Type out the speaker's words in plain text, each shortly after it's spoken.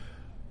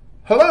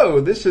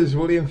Hello, this is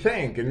William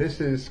Fink, and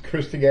this is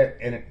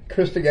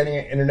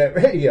Christogenea Internet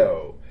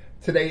Radio.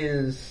 Today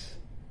is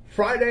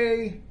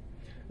Friday,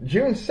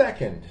 June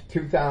 2nd,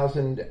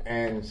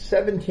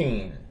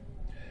 2017.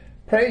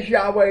 Praise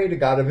Yahweh, the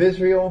God of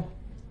Israel,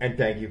 and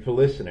thank you for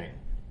listening.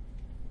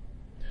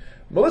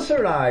 Melissa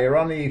and I are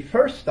on the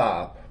first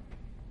stop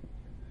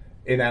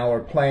in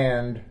our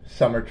planned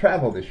summer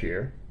travel this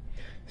year,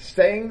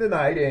 staying the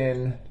night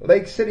in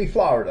Lake City,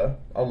 Florida,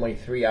 only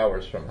 3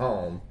 hours from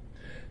home,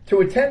 to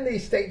attend the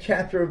state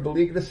chapter of the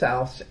League of the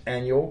South's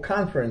annual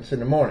conference in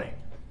the morning.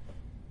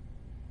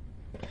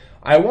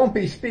 I won't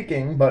be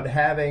speaking, but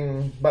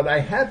I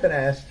have been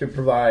asked to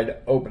provide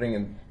opening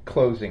and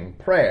closing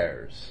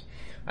prayers.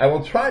 I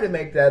will try to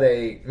make that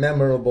a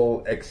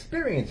memorable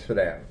experience for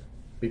them,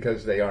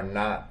 because they are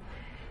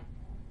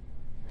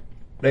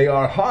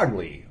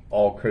hardly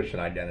all Christian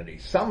identity.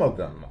 Some of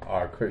them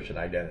are Christian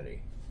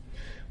identity.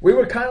 We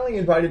were kindly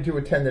invited to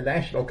attend the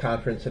national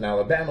conference in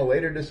Alabama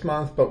later this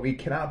month, but we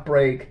cannot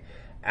break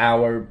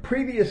our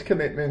previous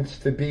commitments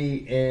to be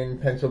in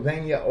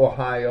Pennsylvania,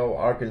 Ohio,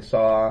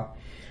 Arkansas,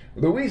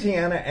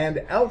 Louisiana,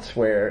 and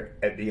elsewhere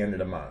at the end of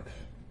the month.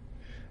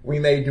 We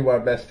may do our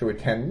best to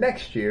attend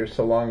next year,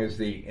 so long as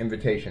the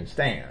invitation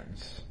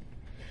stands.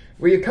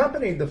 We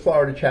accompanied the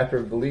Florida chapter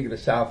of the League of the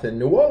South in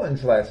New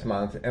Orleans last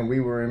month, and we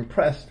were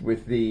impressed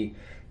with the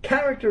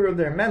character of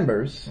their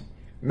members,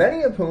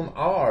 many of whom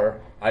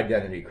are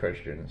identity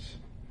Christians.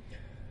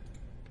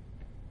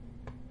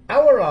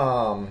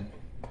 Our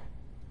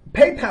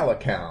PayPal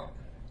account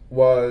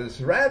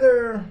was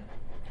rather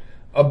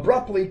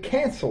abruptly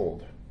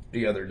canceled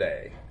the other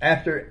day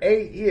after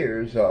 8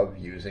 years of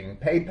using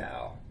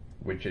PayPal,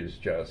 which is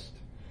just,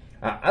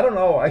 I don't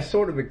know, I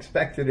sort of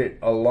expected it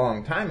a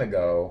long time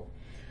ago,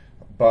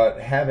 but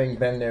having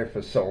been there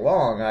for so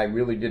long, I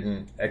really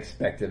didn't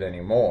expect it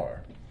anymore.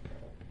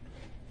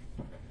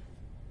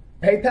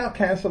 PayPal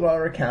canceled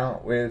our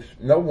account with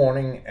no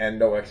warning and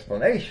no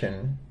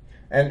explanation,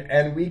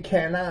 and we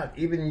cannot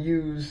even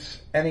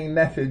use any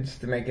methods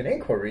to make an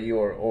inquiry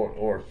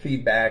or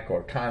feedback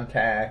or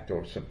contact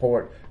or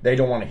support. They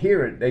don't want to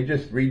hear it. They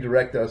just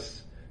redirect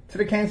us to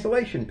the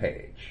cancellation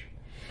page.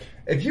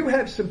 If you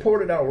have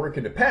supported our work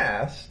in the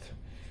past,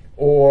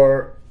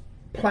 or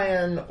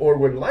plan or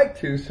would like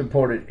to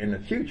support it in the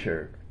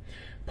future,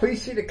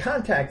 please see the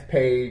contact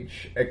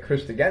page at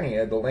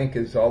Christogenea. The link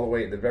is all the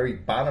way at the very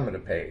bottom of the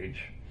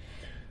page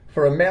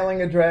for a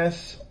mailing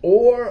address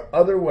or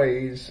other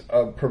ways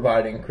of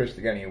providing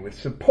Christogenea with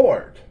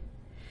support.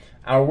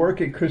 Our work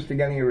at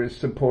Christogenea is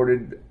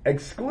supported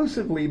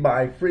exclusively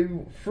by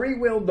free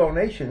will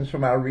donations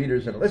from our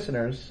readers and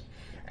listeners,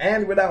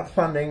 and without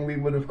funding, we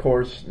would of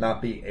course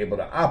not be able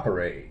to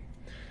operate.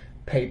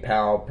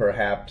 PayPal,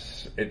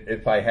 perhaps,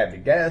 if I had to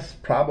guess,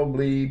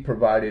 probably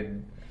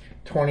provided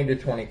 20 to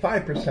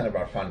 25% of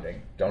our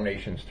funding,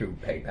 donations through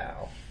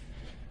PayPal.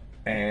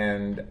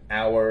 And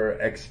our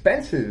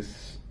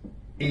expenses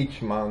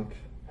each month,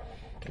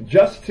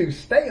 just to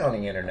stay on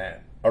the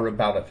internet, are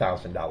about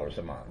 $1,000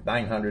 a month,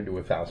 $900 to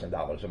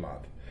 $1,000 a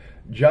month,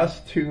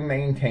 just to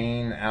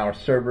maintain our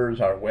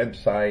servers, our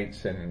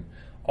websites, and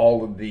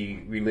all of the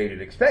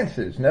related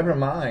expenses, never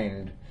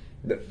mind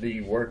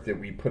the work that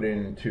we put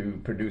into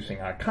producing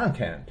our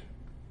content.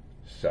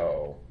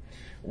 So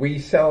we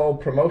sell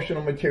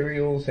promotional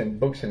materials and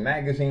books and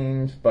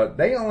magazines, but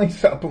they only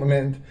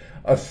supplement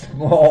a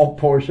small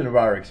portion of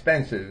our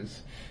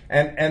expenses.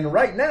 And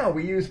right now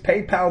we use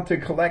PayPal to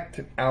collect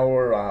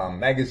our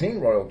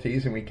magazine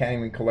royalties, and we can't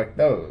even collect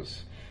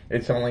those.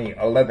 It's only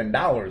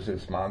 $11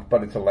 this month,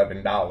 but it's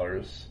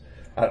 $11.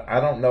 I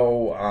don't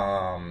know.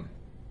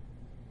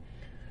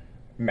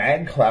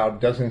 MadCloud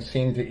doesn't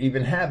seem to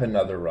even have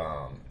another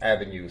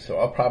avenue, so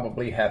I'll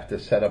probably have to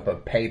set up a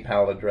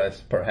PayPal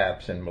address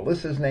perhaps in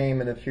Melissa's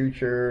name in the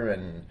future,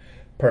 and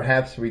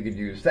perhaps we could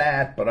use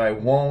that, but I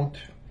won't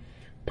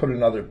put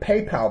another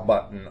PayPal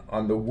button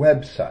on the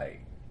website.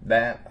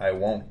 That I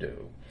won't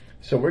do.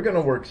 So we're going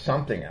to work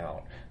something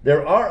out.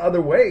 There are other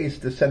ways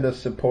to send us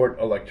support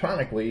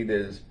electronically.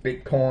 There's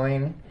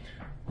Bitcoin,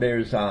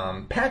 there's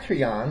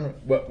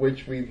Patreon,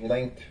 which we've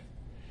linked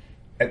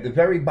at the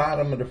very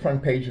bottom of the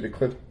front page of the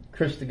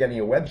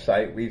Christogenea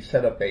website. We've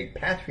set up a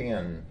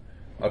Patreon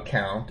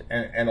account,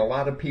 and a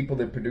lot of people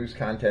that produce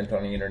content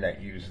on the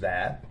internet use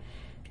that.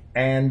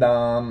 And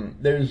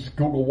there's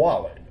Google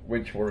Wallet,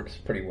 which works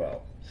pretty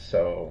well.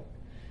 So,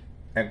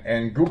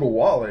 and Google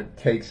Wallet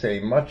takes a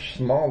much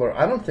smaller,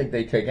 I don't think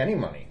they take any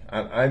money.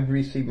 I've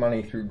received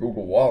money through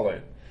Google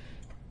Wallet,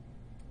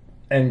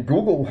 and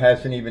Google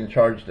hasn't even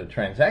charged a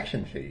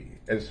transaction fee,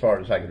 as far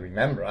as I can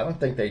remember. I don't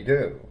think they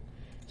do.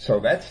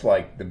 So that's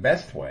like the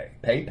best way.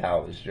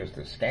 PayPal is just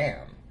a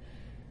scam.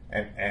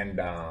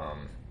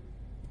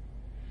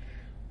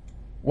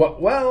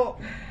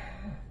 Well,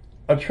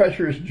 a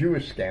treacherous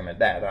Jewish scam at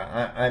that.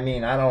 I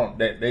mean,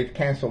 they've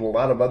canceled a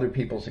lot of other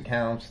people's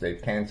accounts.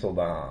 They've canceled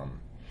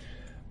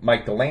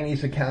Mike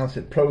Delaney's accounts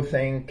at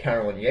ProThink,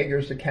 Carolyn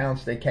Yeager's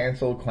accounts they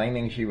canceled,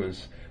 claiming she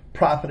was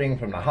profiting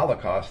from the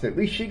Holocaust. At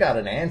least she got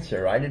an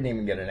answer. I didn't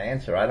even get an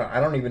answer. I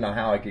don't even know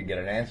how I could get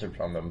an answer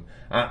from them.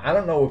 I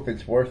don't know if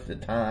it's worth the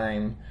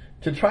time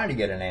to try to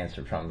get an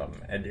answer from them.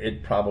 And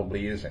it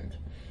probably isn't.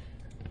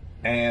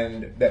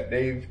 And that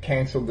they've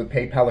canceled the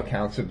PayPal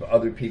accounts of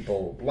other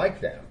people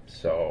like them.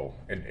 So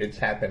it's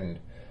happened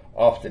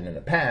often in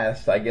the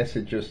past. I guess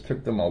it just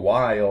took them a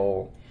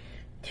while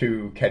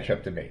to catch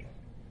up to me.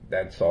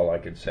 That's all I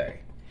could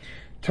say.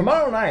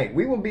 Tomorrow night,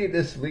 we will be at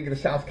this League of the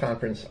South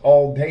conference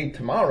all day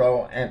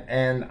tomorrow,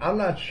 and I'm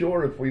not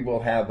sure if we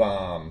will have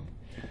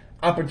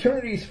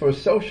opportunities for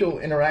social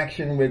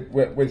interaction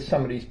with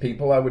some of these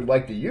people. I would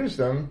like to use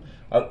them,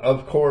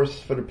 of course,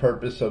 for the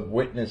purpose of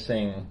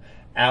witnessing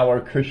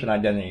our Christian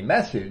identity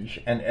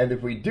message, and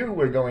if we do,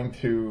 we're going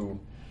to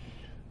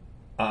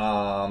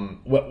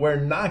we're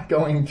not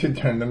going to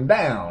turn them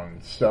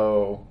down.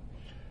 So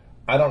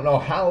I don't know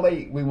how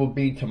late we will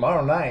be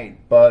tomorrow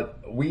night, but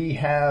we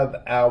have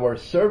our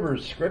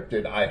servers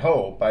scripted, I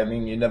hope. I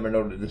mean, you never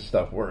know that this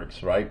stuff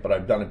works, right? But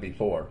I've done it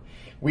before.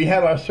 We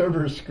have our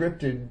servers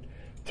scripted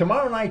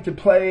tomorrow night to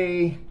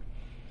play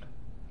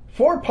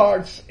 4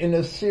 parts in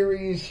a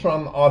series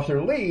from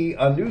Arthur Lee,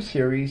 a new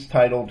series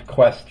titled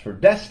Quest for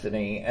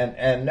Destiny,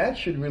 and that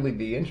should really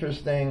be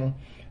interesting.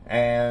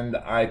 And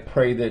I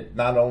pray that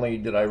not only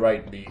did I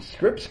write the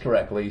scripts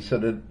correctly so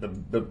that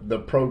the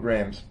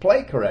programs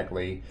play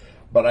correctly,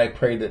 but I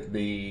pray that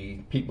the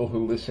people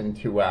who listen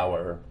to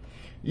our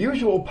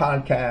usual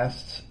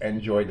podcasts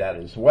enjoy that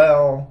as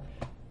well.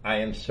 I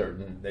am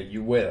certain that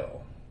you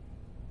will.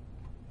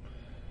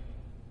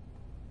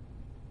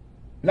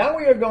 Now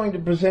we are going to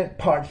present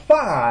part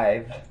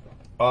 5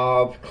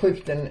 of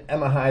Clifton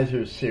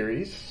Emmaheiser's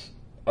series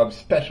of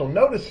special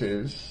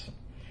notices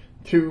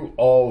to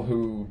all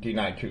who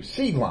deny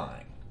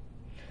Two-Seedline.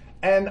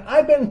 And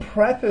I've been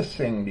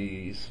prefacing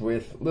these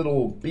with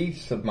little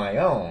beats of my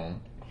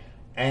own,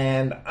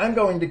 and I'm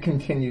going to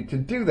continue to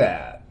do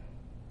that.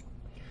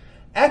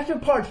 After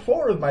part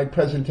 4 of my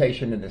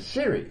presentation in the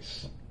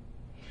series,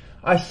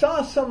 I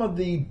saw some of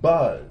the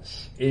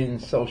buzz in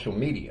social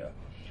media,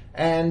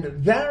 and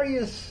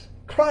various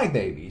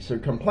crybabies are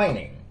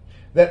complaining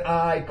that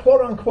I,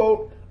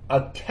 quote-unquote,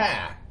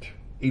 attacked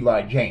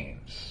Eli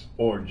James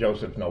or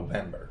Joseph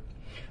November.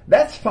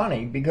 That's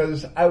funny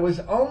because I was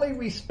only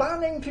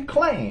responding to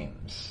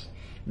claims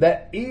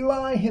that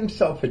Eli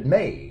himself had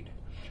made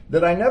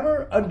that I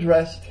never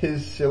addressed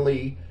his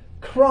silly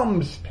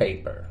crumbs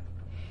paper,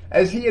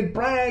 as he had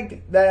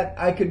bragged that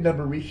I could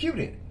never refute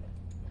it.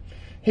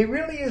 He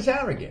really is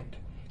arrogant.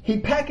 He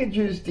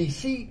packages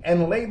deceit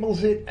and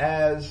labels it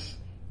as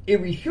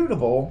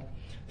irrefutable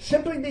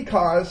simply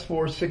because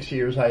for 6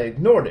 years I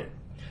ignored it,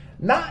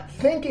 not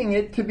thinking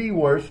it to be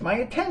worth my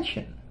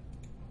attention.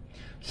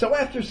 So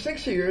after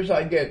 6 years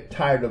I get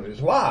tired of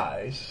his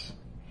lies.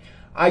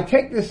 I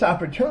take this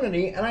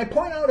opportunity and I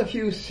point out a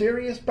few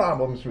serious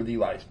problems with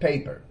Eli's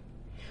paper.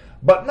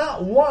 But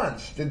not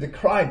once did the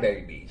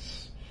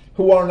crybabies,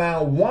 who are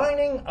now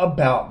whining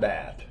about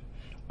that,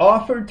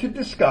 offer to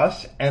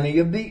discuss any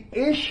of the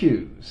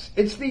issues.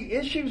 It's the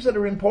issues that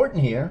are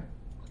important here.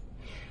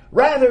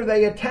 Rather,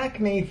 they attack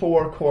me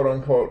for,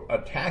 quote-unquote,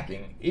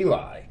 attacking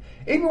Eli,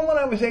 even when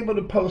I was able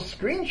to post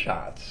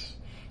screenshots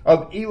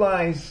of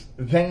Eli's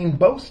vain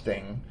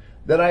boasting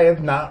that I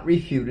have not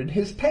refuted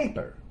his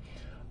paper.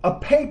 A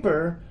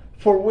paper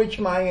for which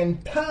my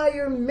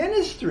entire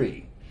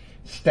ministry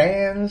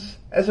stands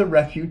as a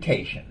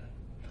refutation.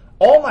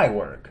 All my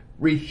work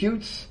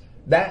refutes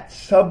that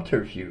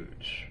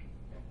subterfuge,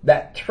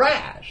 that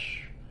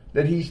trash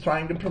that he's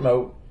trying to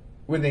promote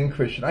within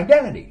Christian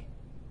identity.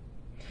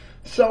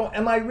 So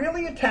am I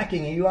really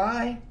attacking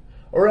Eli,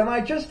 or am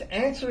I just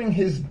answering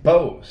his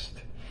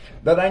boast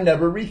that I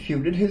never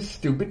refuted his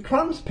stupid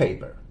crumbs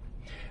paper?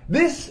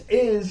 This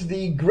is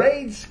the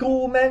grade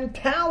school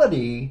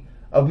mentality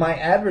of my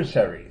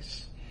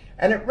adversaries,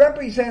 and it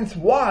represents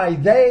why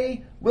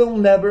they will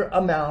never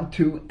amount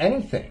to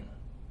anything.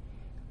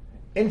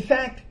 In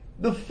fact,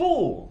 the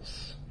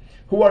fools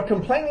who are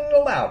complaining the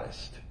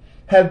loudest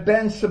have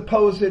been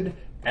supposed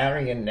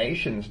Aryan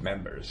Nations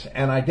members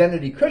and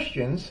identity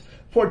Christians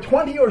for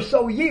 20 or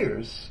so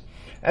years,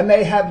 and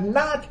they have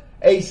not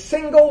a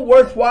single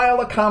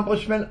worthwhile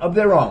accomplishment of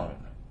their own.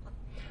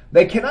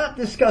 They cannot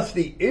discuss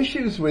the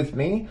issues with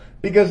me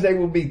because they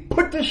will be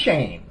put to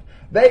shame.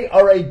 They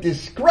are a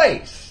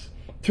disgrace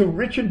to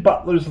Richard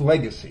Butler's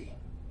legacy.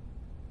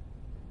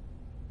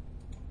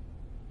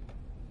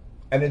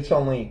 And it's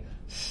only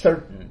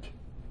certain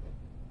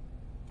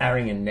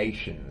Aryan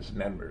Nations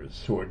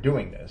members who are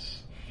doing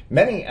this.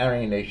 Many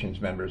Aryan Nations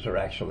members are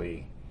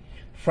actually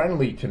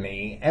friendly to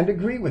me and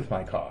agree with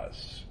my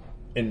cause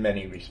in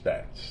many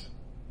respects.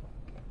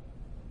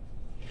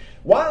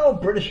 While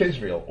British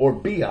Israel, or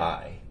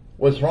BI,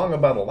 was wrong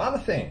about a lot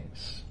of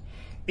things,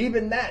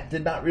 even that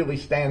did not really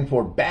stand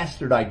for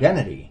bastard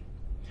identity.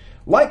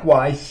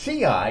 Likewise,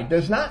 CI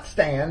does not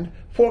stand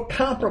for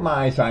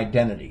compromise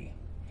identity.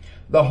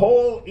 The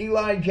whole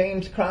Eli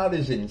James crowd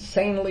is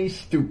insanely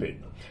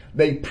stupid.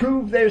 They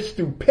prove their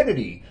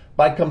stupidity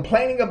by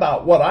complaining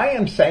about what I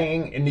am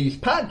saying in these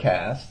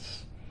podcasts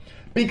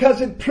because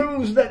it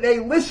proves that they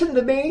listen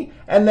to me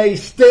and they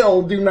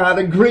still do not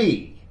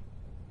agree.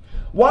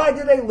 Why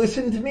do they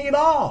listen to me at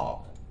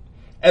all?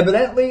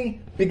 Evidently,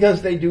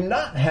 because they do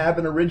not have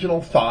an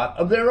original thought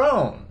of their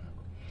own.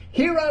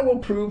 Here I will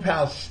prove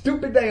how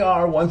stupid they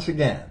are once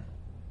again.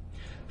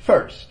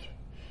 First,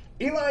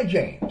 Eli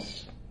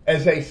James,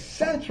 as a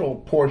central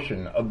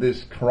portion of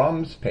this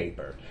crumbs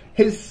paper,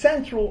 his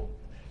central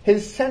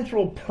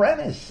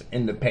premise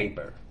in the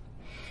paper,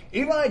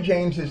 Eli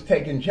James has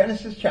taken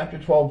Genesis chapter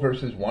 12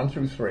 verses 1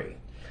 through 3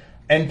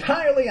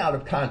 entirely out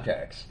of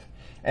context,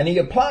 and he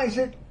applies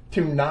it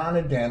to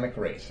non-Adamic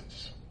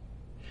races.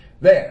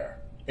 There,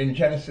 in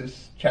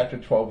Genesis chapter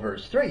 12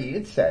 verse 3,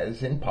 it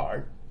says in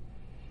part,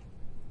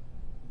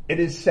 it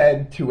is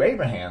said to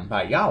Abraham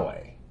by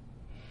Yahweh,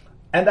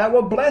 "And I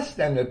will bless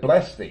them that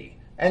bless thee,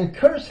 and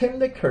curse him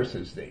that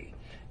curses thee.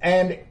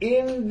 And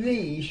in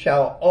thee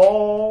shall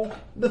all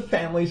the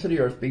families of the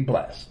earth be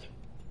blessed."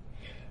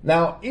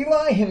 Now,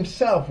 Eli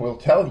himself will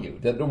tell you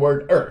that the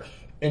word earth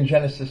in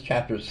Genesis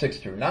chapters 6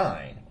 through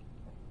 9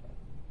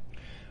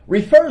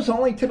 refers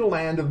only to the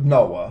land of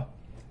Noah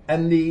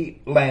and the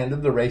land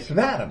of the race of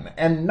Adam,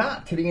 and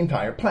not to the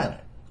entire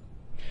planet.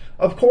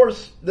 Of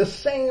course, the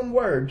same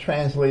word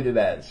translated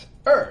as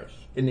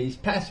earth in these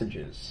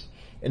passages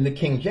in the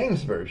King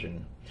James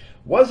Version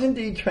was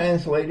indeed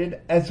translated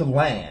as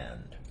land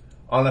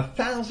on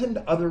 1,000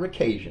 other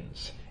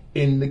occasions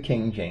in the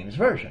King James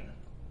Version.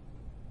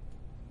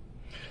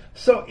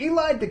 So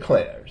Eli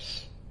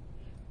declares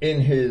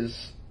in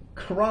his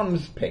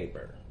crumbs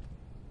paper,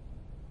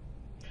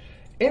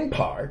 in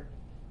part,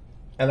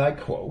 and I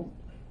quote,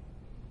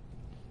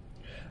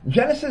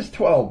 Genesis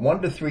 12,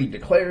 1 to 3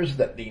 declares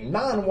that the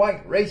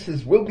non-white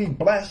races will be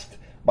blessed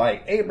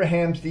by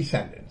Abraham's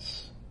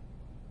descendants.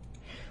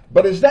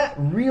 But is that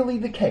really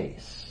the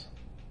case?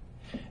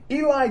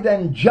 Eli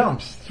then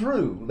jumps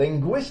through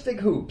linguistic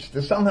hoops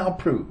to somehow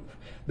prove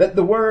that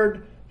the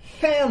word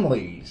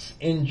families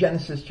in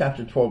Genesis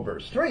chapter 12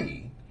 verse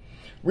 3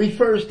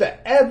 refers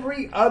to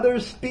every other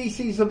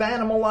species of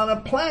animal on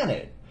a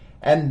planet,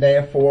 and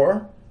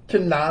therefore to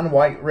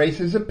non-white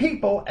races of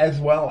people as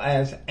well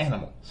as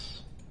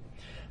animals.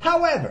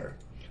 However,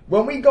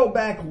 when we go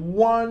back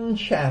one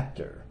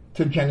chapter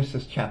to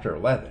Genesis chapter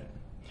 11,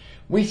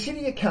 we see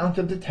the account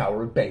of the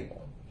Tower of Babel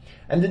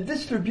and the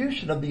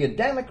distribution of the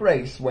Adamic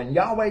race when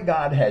Yahweh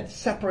God had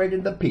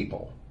separated the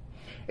people.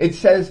 It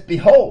says,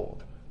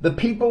 "Behold, the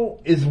people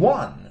is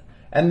one,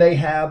 and they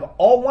have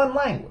all one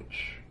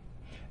language.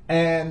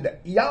 And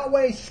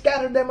Yahweh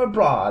scattered them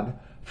abroad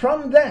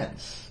from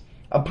thence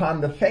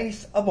upon the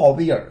face of all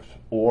the earth,"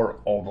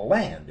 or all the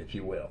land, if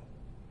you will.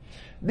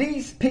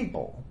 These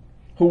people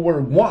who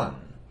were one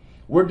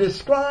were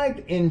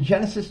described in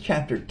Genesis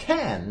chapter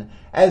 10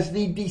 as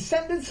the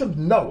descendants of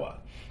Noah,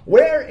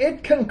 where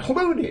it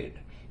concluded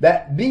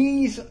that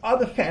these are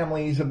the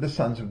families of the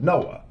sons of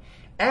Noah,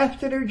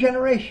 after their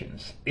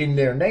generations, in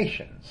their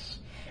nations.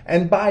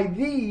 And by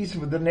these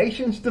were the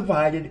nations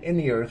divided in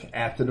the earth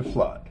after the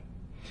flood.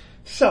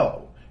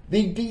 So,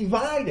 the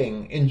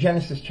dividing in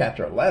Genesis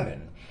chapter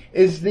 11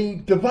 is the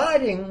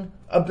dividing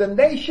of the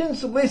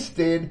nations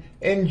listed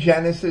in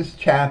Genesis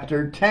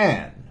chapter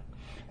 10.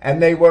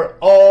 And they were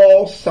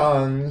all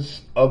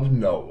sons of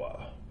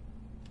Noah.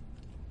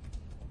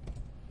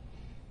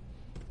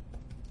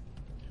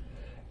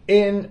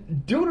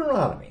 In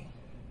Deuteronomy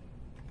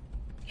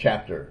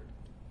chapter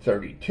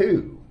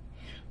 32,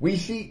 we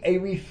see a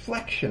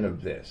reflection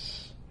of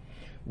this.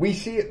 We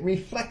see it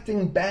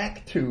reflecting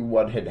back to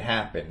what had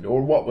happened,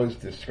 or what was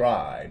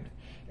described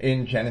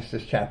in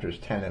Genesis chapters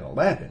 10 and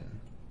 11.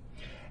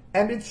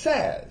 And it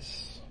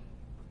says,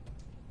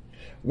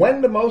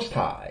 "When the Most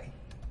High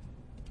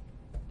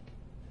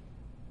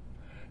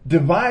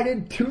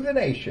divided to the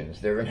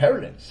nations their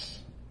inheritance,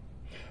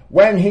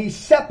 when he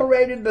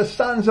separated the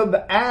sons of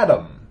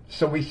Adam,"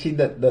 so we see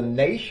that the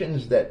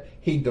nations that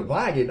he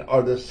divided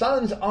are the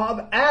sons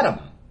of Adam,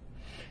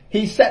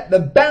 "he set the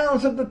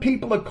bounds of the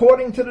people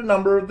according to the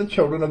number of the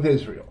children of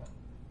Israel."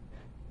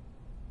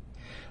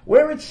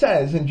 Where it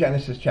says in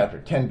Genesis chapter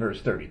 10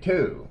 verse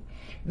 32,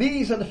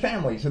 "These are the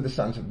families of the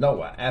sons of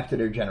Noah after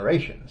their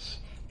generations,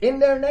 in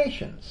their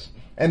nations,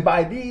 and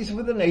by these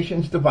were the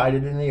nations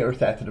divided in the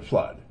earth after the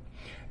flood."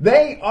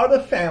 They are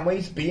the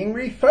families being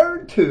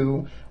referred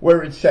to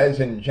where it says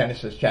in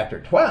Genesis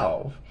chapter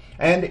 12,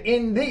 "And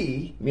in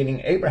thee,"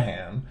 meaning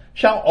Abraham,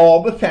 "shall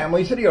all the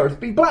families of the earth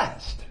be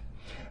blessed."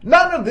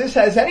 None of this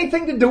has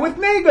anything to do with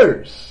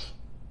niggers.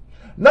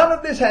 None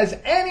of this has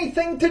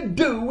anything to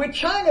do with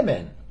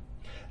Chinamen.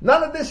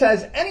 None of this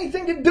has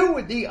anything to do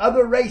with the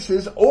other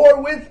races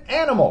or with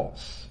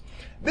animals.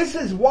 This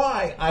is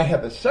why I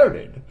have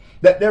asserted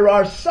that there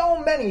are so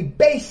many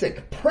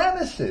basic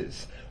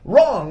premises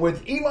wrong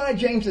with Eli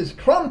James's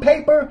crumb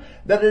paper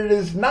that it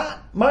is not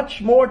much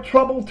more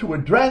trouble to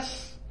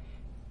address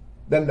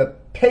than the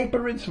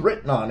paper it's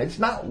written on. It's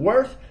not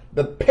worth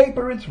the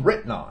paper it's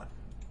written on.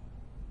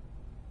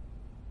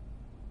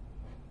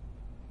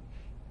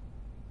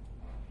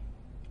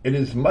 it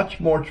is much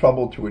more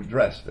trouble to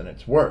address than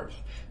it's worth,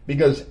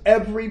 because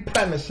every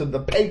premise of the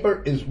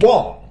paper is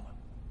wrong.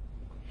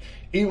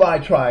 Eli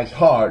tries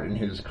hard in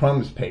his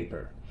crumbs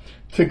paper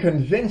to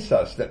convince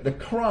us that the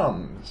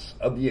crumbs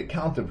of the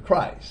account of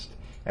Christ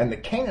and the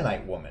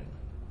Canaanite woman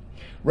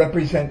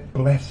represent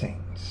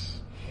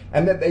blessings,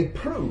 and that they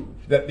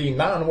prove that the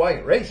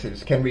non-white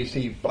races can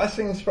receive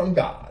blessings from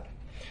God.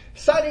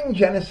 Citing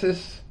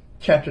Genesis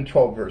chapter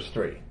 12, verse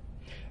 3,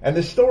 and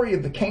the story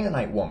of the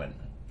Canaanite woman,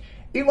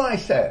 Eli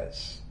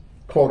says,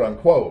 quote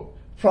unquote,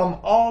 "From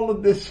all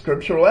of this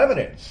scriptural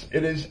evidence,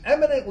 it is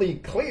eminently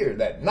clear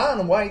that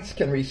non-whites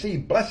can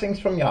receive blessings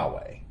from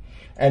Yahweh."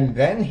 And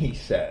then he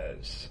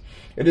says,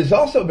 "It is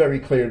also very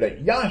clear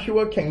that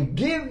Yahshua can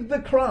give the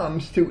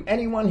crumbs to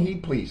anyone he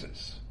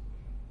pleases."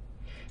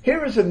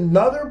 Here is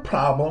another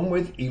problem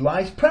with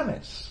Eli's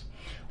premise.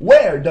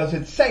 Where does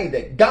it say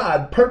that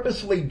God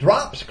purposely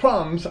drops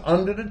crumbs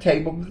under the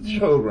table of the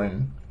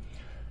children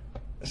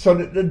so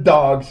that the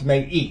dogs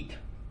may eat?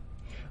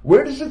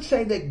 Where does it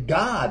say that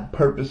God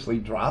purposely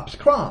drops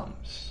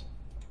crumbs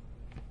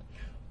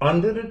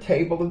under the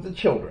table of the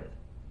children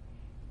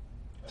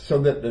so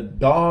that the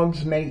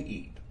dogs may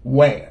eat?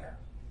 Where?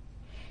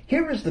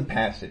 Here is the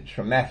passage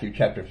from Matthew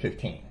chapter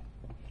 15.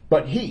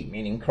 "But he,"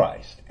 meaning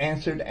Christ,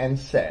 "answered and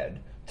said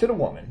to the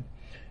woman,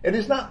 'It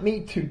is not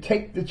meet to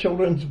take the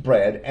children's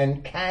bread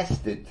and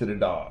cast it to the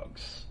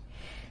dogs.'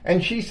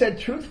 And she said,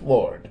 'Truth,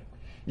 Lord,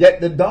 yet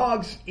the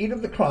dogs eat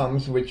of the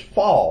crumbs which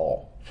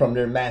fall from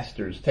their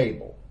master's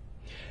table.'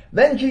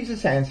 Then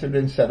Jesus answered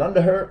and said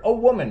unto her, O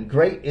woman,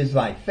 great is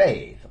thy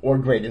faith," or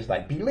 "great is thy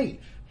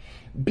belief.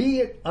 "Be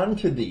it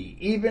unto thee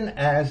even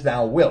as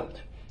thou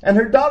wilt." And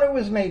her daughter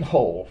was made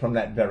whole from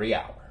that very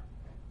hour.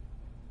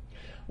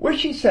 Where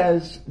she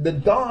says, "The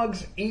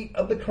dogs eat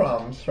of the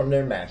crumbs from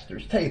their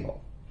master's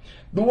table,"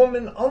 the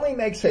woman only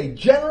makes a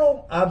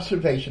general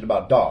observation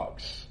about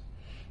dogs.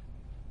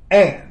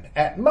 And,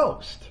 at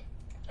most,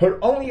 her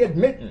only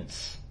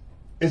admittance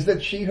is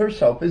that she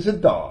herself is a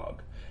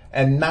dog,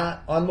 and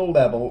not on the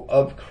level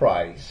of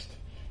Christ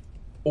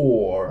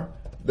or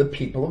the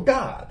people of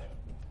God.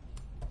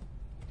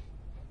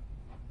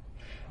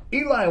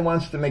 Eli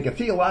wants to make a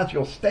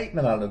theological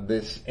statement out of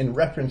this in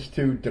reference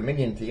to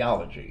dominion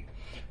theology,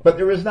 but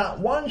there is not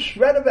one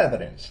shred of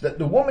evidence that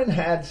the woman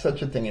had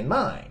such a thing in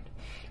mind,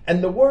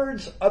 and the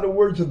words are the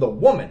words of the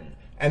woman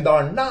and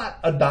are not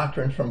a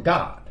doctrine from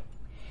God.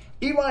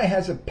 Eli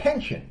has a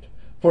penchant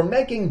for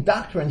making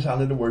doctrines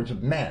out of the words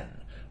of men,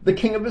 the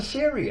king of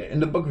Assyria in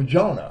the book of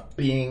Jonah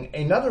being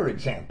another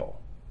example.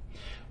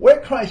 Where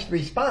Christ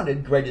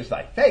responded, "Great is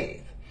thy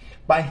faith,"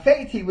 by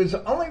faith he was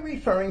only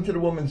referring to the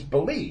woman's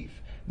belief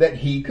that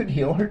he could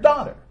heal her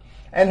daughter,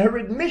 and her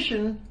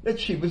admission that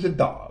she was a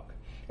dog.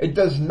 It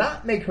does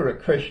not make her a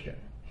Christian.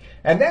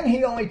 And then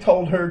he only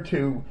told her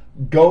to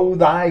go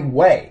thy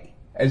way,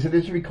 as it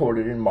is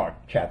recorded in Mark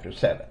chapter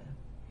 7.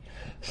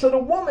 So the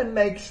woman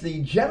makes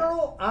the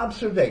general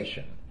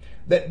observation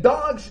that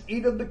dogs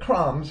eat of the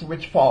crumbs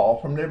which fall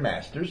from their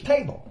master's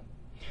table.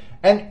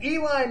 And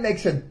Eli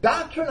makes a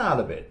doctrine out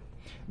of it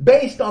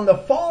based on the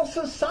false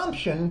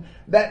assumption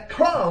that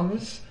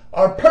crumbs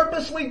are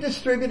purposely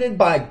distributed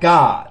by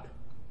God.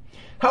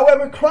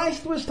 However,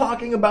 Christ was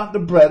talking about the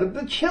bread of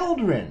the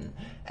children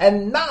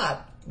and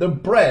not the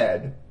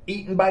bread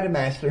eaten by the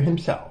master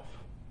himself.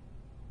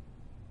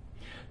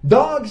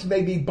 Dogs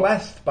may be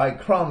blessed by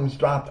crumbs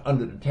dropped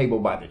under the table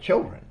by the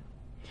children.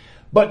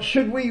 But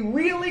should we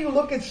really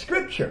look at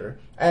Scripture,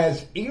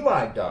 as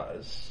Eli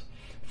does,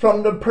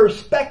 from the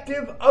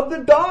perspective of the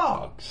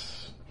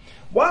dogs?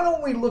 Why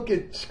don't we look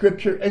at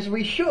Scripture as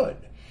we should,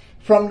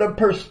 from the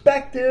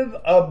perspective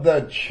of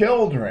the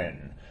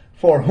children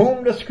for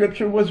whom the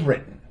Scripture was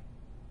written?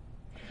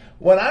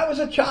 When I was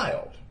a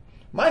child,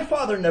 my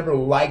father never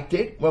liked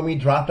it when we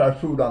dropped our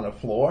food on the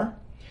floor.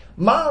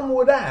 Mom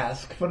would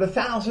ask for the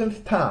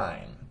 1,000th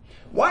time,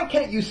 "Why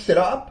can't you sit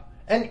up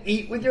and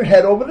eat with your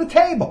head over the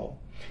table?"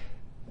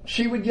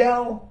 She would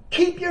yell,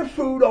 "Keep your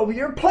food over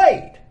your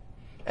plate."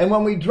 And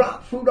when we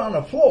dropped food on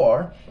the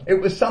floor,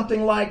 it was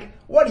something like,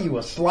 "What are you,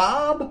 a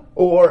slob?"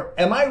 Or,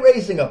 "Am I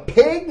raising a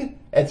pig?"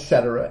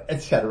 Etc.,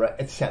 etc.,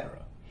 etc.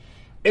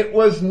 It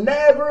was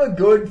never a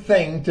good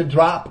thing to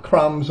drop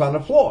crumbs on the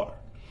floor,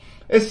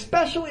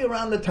 especially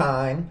around the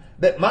time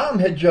that Mom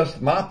had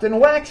just mopped and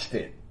waxed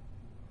it.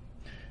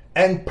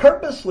 And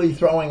purposely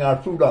throwing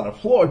our food on the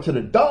floor to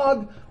the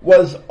dog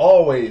was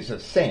always a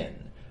sin.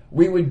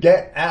 We would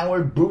get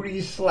our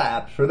booties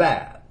slapped for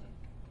that.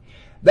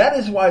 That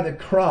is why the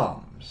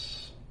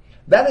crumbs,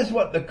 that is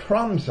what the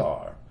crumbs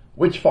are,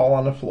 which fall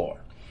on the floor.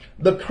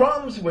 The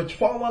crumbs which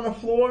fall on the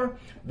floor,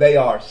 they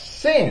are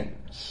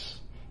sins.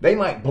 They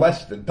might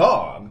bless the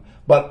dog,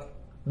 but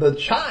the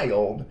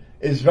child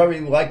is very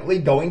likely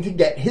going to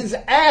get his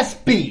ass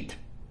beat.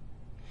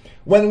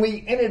 When we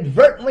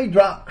inadvertently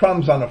drop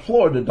crumbs on the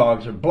floor, the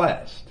dogs are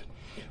blessed.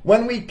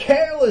 When we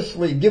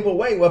carelessly give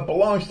away what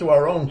belongs to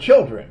our own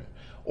children,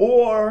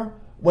 or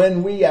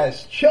when we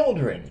as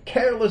children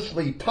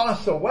carelessly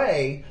toss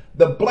away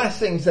the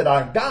blessings that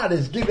our God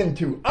has given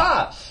to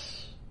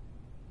us,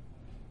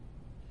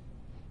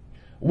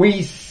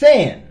 We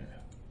sin.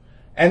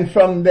 And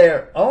from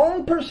their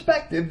own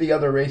perspective, the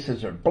other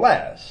races are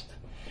blessed.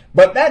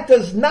 But that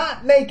does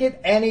not make it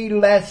any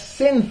less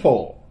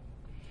sinful.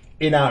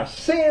 In our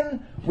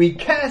sin, we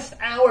cast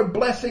our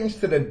blessings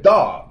to the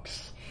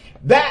dogs.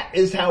 That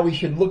is how we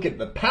should look at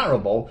the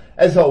parable,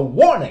 as a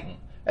warning,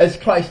 as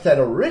Christ had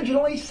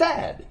originally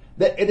said,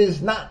 that it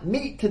is not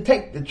meet to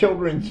take the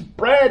children's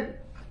bread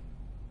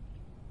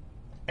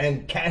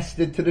and cast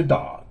it to the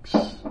dogs.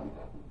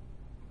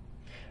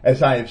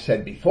 As I have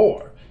said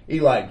before,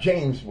 Eli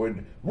James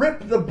would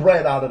rip the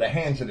bread out of the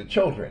hands of the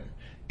children,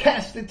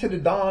 cast it to the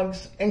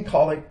dogs, and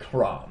call it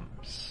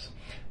crumbs.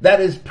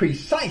 That is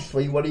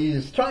precisely what he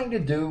is trying to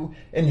do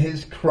in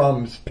his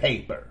crumbs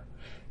paper,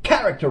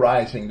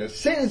 characterizing the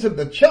sins of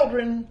the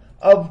children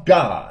of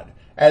God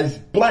as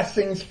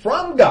blessings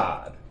from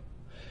God.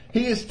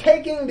 He is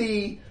taking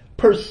the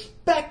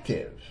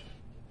perspective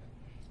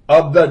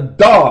of the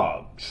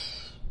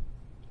dogs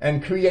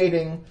and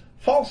creating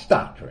false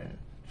doctrine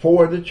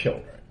for the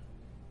children.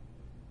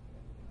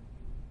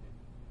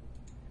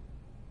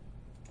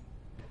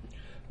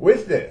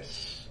 With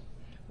this,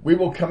 we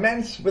will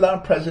commence with our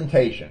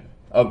presentation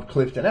of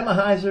Clifton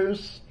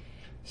Emmeheiser's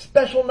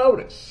Special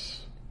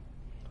Notice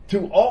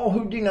to All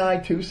Who Deny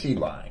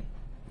Two-Seedline,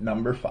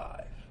 number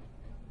 5.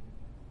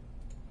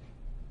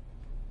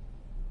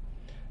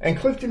 And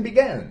Clifton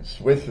begins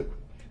with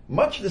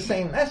much the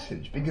same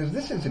message, because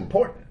this is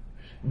important.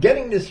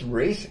 Getting this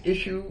race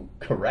issue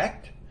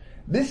correct,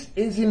 this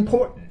is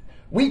important.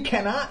 We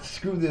cannot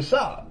screw this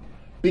up,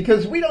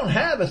 because we don't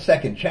have a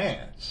second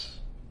chance.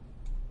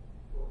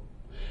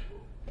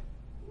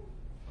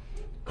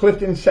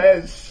 Clifton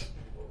says,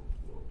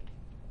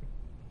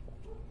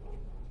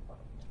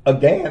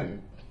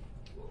 again,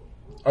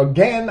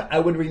 I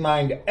would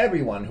remind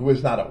everyone who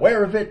is not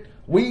aware of it,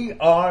 we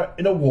are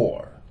in a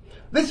war.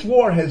 This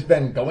war has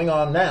been going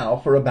on now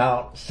for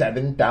about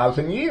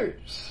 7,000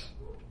 years.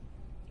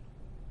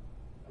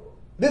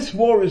 This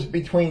war is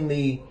between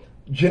the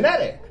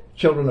genetic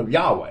children of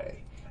Yahweh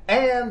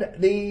and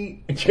the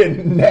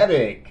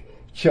genetic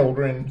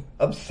children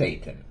of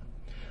Satan.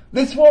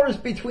 This war is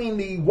between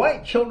the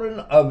white children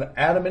of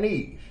Adam and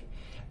Eve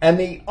and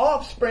the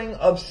offspring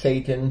of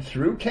Satan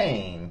through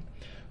Cain,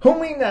 whom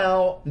we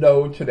now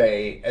know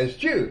today as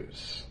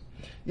Jews.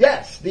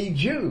 Yes, the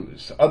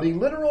Jews are the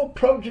literal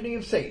progeny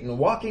of Satan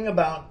walking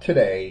about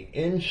today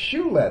in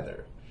shoe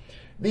leather.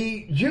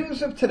 The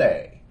Jews of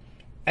today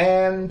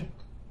and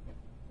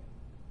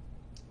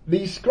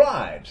the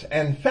scribes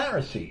and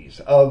Pharisees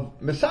of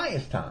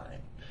Messiah's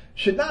time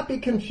should not be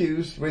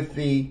confused with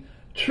the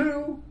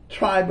true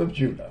tribe of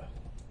Judah.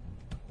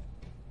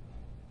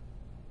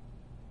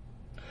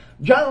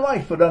 John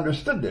Lightfoot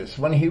understood this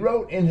when he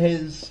wrote in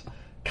his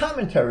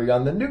commentary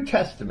on the New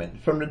Testament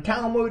from the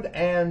Talmud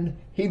and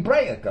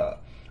Hebraica,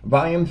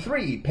 volume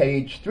 3,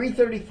 page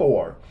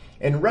 334,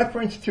 in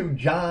reference to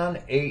John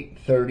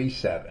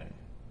 8:37,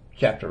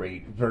 chapter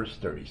 8, verse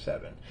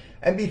 37.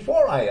 And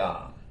before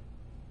I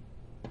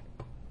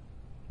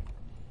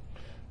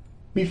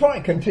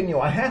continue,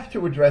 I have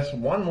to address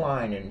one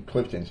line in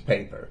Clifton's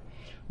paper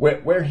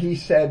where he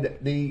said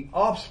the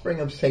offspring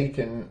of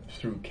Satan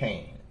through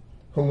Cain,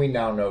 whom we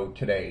now know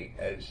today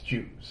as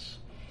Jews.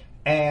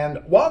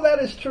 And while that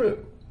is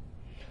true,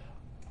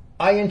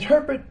 I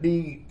interpret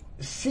the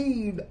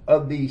seed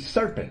of the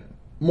serpent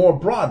more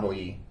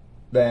broadly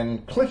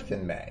than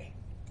Clifton may,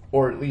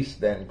 or at least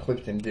than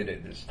Clifton did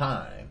at this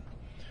time.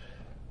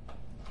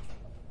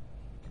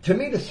 To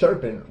me, the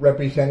serpent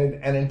represented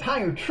an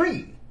entire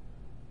tree,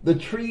 the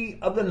tree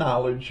of the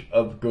knowledge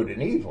of good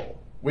and evil,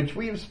 which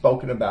we have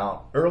spoken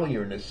about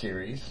earlier in this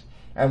series,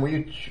 and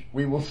which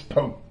we will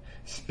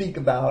speak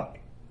about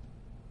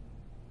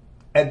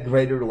at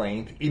greater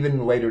length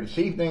even later this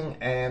evening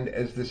and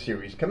as the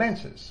series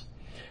commences.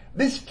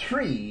 This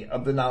tree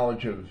of the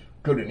knowledge of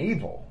good and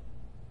evil,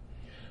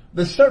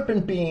 the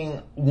serpent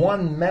being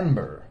one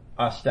member,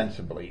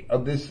 ostensibly,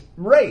 of this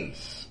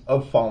race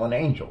of fallen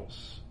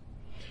angels,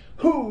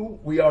 who,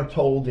 we are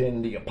told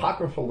in the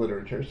apocryphal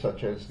literature,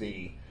 such as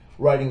the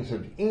writings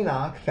of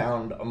Enoch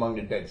found among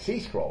the Dead Sea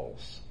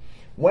Scrolls,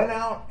 went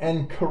out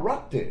and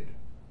corrupted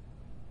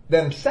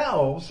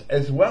themselves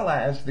as well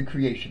as the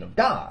creation of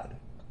God.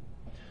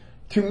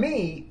 To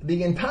me,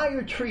 the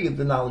entire tree of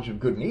the knowledge of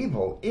good and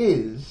evil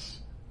is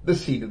the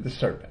seed of the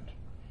serpent.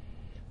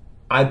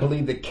 I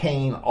believe that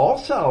Cain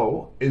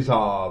also is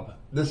of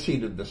the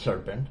seed of the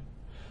serpent,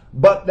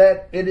 but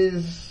that it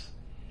is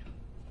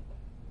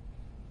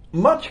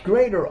much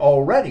greater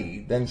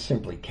already than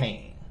simply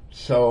Cain.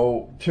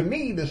 So, to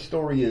me, the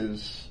story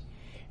is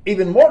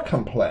even more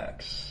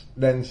complex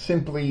than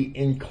simply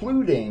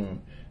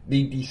including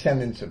the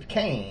descendants of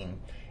Cain,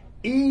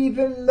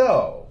 even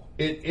though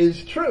it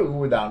is true,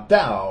 without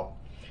doubt,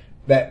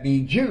 that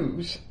the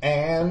Jews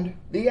and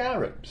the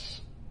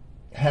Arabs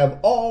have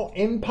all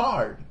in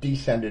part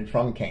descended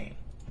from Cain.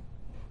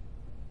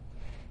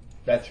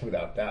 That's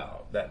without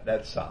doubt.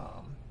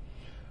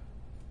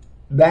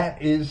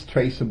 That is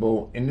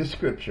traceable in the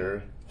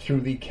scripture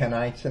through the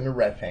Kenites and the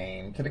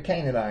Rephaim to the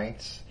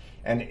Canaanites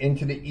and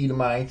into the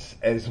Edomites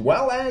as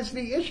well as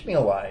the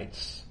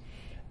Ishmaelites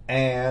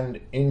and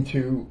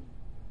into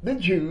the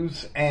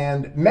Jews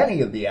and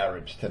many of the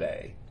Arabs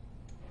today.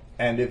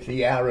 And if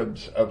the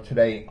Arabs of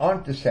today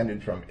aren't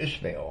descended from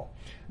Ishmael,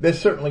 they're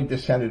certainly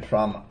descended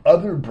from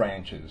other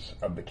branches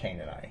of the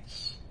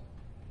Canaanites,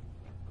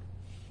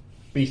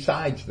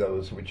 besides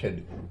those which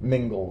had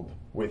mingled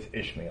with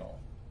Ishmael.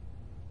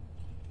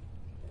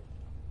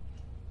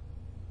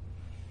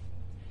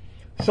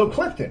 So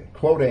Clifton,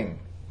 quoting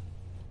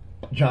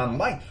John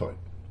Lightfoot,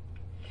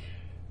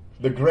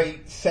 the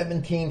great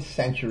 17th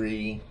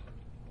century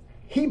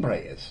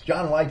Hebraist.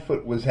 John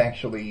Lightfoot was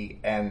actually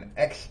an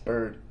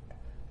expert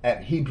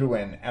at Hebrew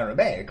and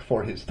Aramaic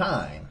for his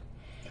time,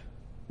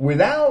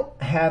 without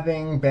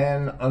having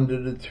been under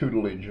the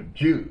tutelage of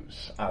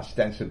Jews.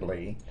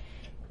 Ostensibly,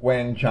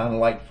 when John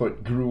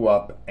Lightfoot grew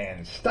up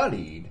and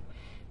studied,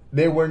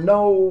 there were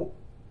no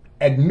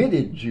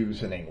admitted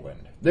Jews in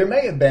England. There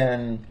may have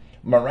been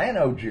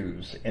Marano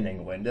Jews in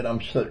England, and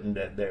I'm certain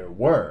that there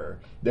were.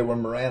 There were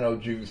Marano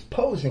Jews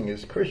posing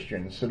as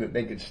Christians so that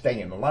they could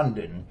stay in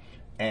London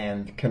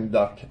and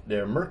conduct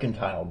their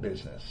mercantile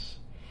business.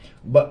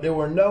 But there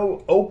were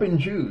no open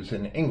Jews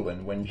in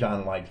England when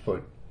John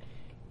Lightfoot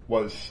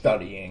was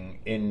studying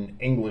in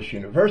English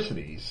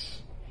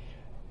universities,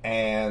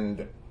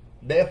 and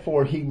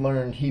therefore he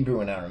learned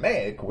Hebrew and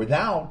Aramaic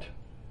without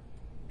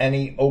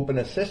any open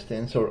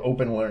assistance or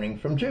open learning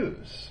from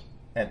Jews.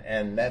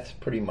 And that's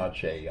pretty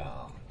much a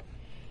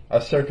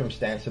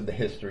circumstance of the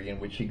history in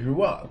which he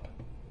grew up.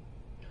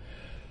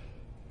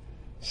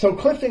 So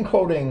Clifton,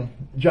 quoting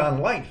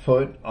John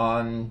Lightfoot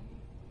on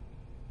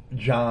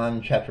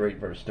John chapter 8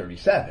 verse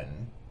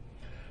 37,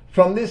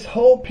 from this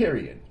whole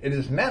period it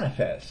is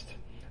manifest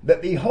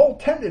that the whole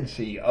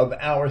tendency of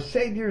our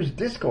Savior's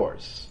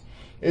discourse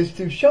is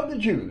to show the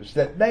Jews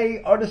that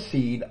they are the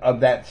seed of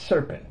that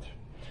serpent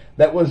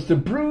that was to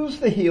bruise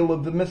the heel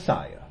of the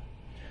Messiah.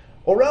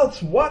 Or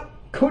else what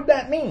could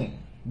that mean?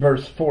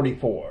 Verse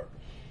 44,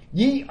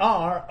 ye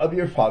are of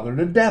your father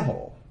the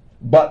devil,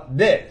 but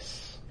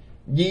this,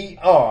 ye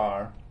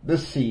are the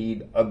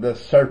seed of the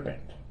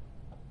serpent.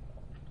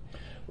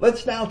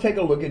 Let's now take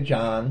a look at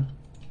John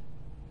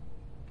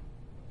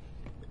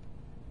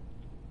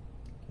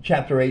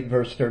chapter 8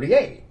 verse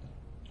 38.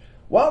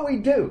 While we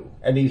do,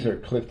 and these are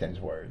Clifton's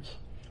words,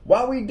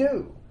 while we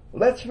do,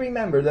 let's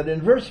remember that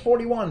in verse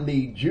 41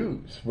 the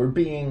Jews were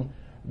being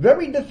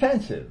very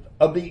defensive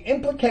of the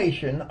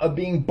implication of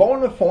being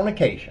born of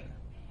fornication.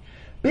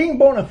 Being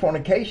born of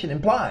fornication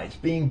implies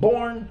being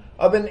born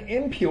of an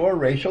impure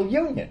racial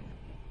union.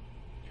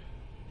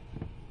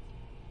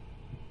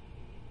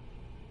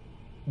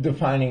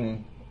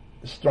 Defining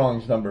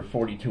Strong's number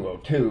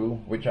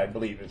 4202, which I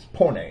believe is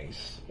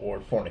pornes, or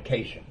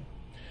fornication.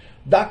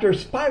 Dr.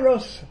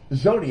 Spiros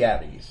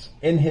Zodhiates,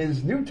 in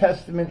his New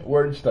Testament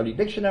Word Study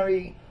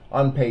Dictionary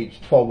on page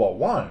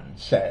 1201,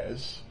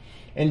 says,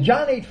 in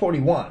John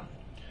 8:41,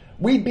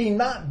 we be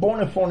not born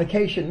of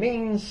fornication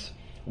means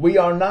we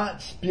are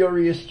not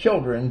spurious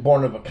children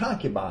born of a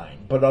concubine,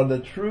 but are the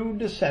true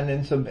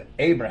descendants of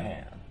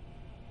Abraham.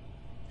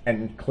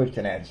 And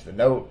Clifton adds the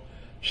note,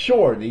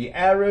 sure, the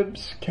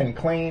Arabs can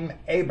claim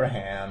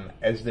Abraham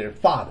as their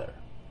father.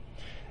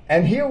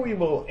 And here we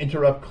will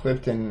interrupt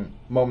Clifton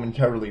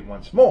momentarily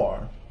once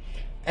more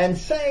and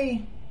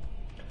say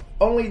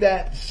only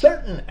that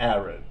certain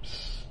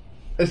Arabs,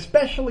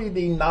 especially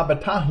the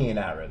Nabatean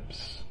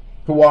Arabs,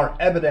 who are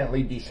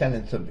evidently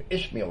descendants of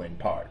Ishmael in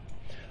part,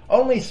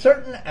 only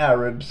certain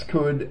Arabs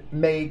could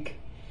make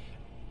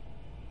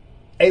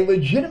a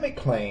legitimate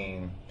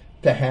claim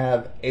to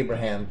have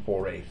Abraham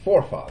for a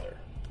forefather.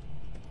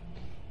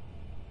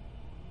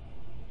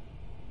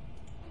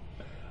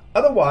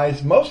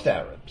 Otherwise, most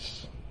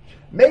Arabs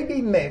may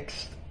be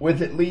mixed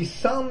with at least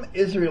some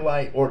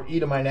Israelite or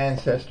Edomite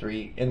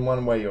ancestry in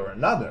one way or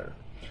another,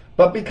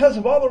 but because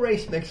of all the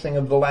race mixing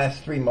of the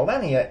last 3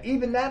 millennia,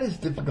 even that is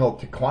difficult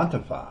to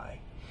quantify.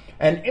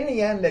 And in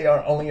the end, they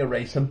are only a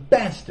race of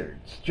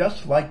bastards,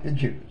 just like the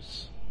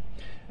Jews.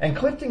 And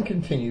Clifton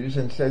continues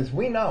and says,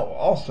 we know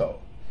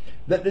also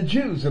that the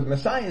Jews of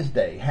Messiah's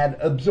day had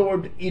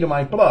absorbed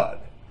Edomite blood,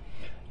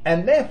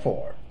 and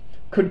therefore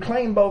could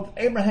claim both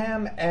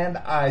Abraham and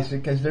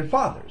Isaac as their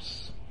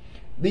fathers.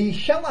 The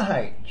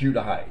Shelahite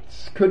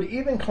Judahites could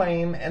even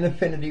claim an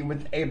affinity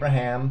with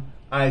Abraham,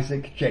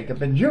 Isaac,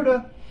 Jacob, and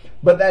Judah,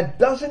 but that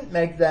doesn't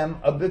make them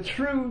of the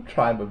true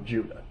tribe of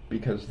Judah,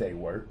 because they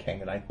were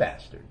Canaanite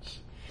bastards.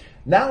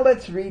 Now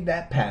let's read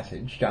that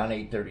passage, John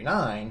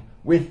 8:39,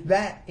 with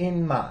that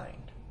in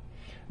mind.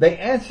 They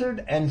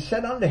answered and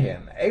said unto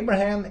him,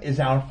 Abraham is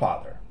our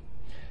father.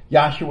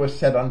 Joshua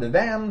said unto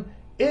them,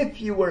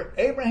 if you were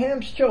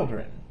Abraham's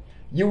children,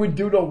 you would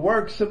do the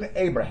works of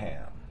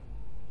Abraham.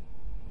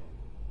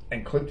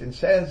 And Clifton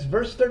says,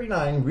 verse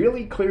 39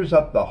 really clears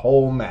up the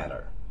whole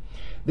matter.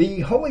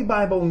 The Holy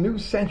Bible New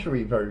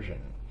Century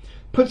Version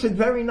puts it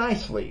very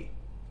nicely,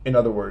 in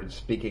other words,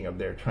 speaking of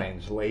their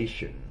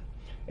translation,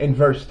 in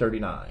verse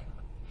 39.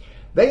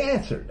 They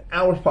answered,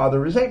 our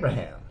father is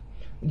Abraham.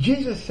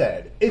 Jesus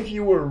said, if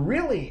you were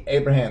really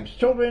Abraham's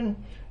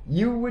children,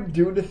 you would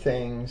do the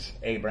things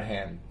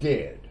Abraham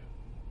did.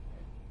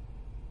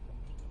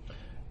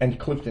 And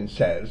Clifton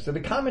says that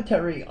a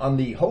commentary on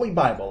the Holy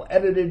Bible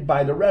edited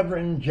by the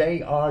Reverend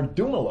J.R.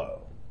 Dumelow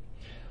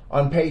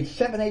on page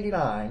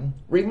 789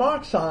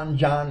 remarks on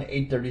John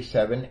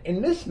 8:37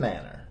 in this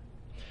manner.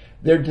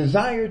 Their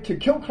desire to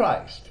kill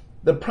Christ,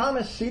 the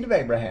promised seed of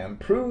Abraham,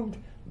 proved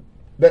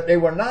that they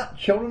were not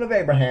children of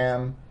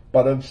Abraham,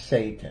 but of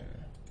Satan.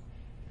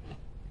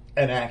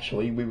 And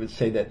actually, we would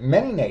say that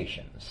many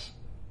nations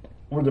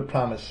were the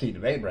promised seed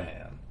of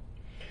Abraham.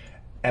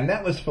 And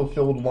that was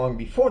fulfilled long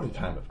before the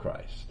time of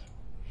Christ.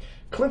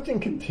 Clifton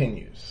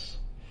continues,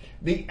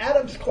 the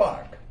Adam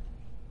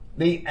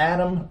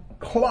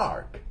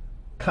Clark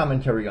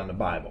commentary on the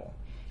Bible,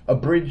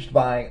 abridged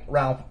by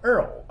Ralph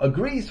Earl,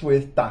 agrees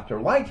with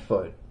Dr.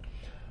 Lightfoot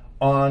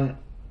on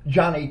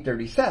John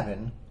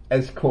 8:37,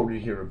 as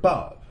quoted here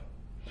above.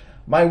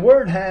 My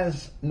word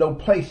has no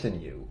place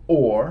in you,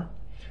 or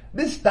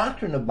this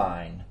doctrine of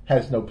mine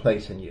has no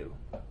place in you,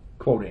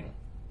 quoting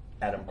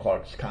Adam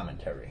Clark's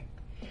commentary.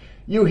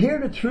 You hear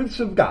the truths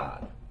of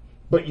God,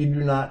 but you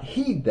do not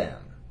heed them.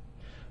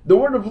 The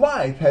word of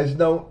life has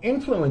no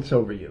influence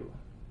over you.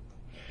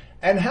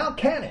 And how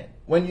can it,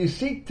 when you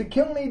seek to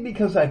kill me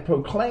because I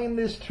proclaim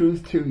this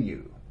truth to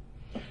you?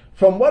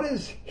 From what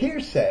is here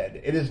said,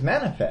 it is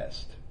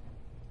manifest,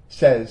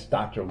 says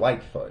Dr.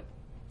 Lightfoot.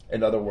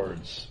 In other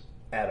words,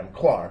 Adam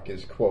Clark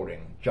is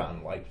quoting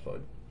John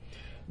Lightfoot,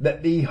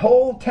 that the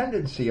whole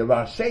tendency of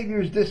our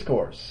Savior's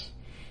discourse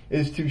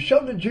is to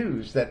show the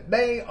Jews that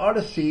they are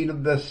the seed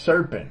of the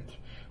serpent,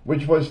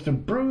 which was to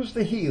bruise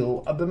the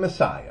heel of the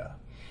Messiah.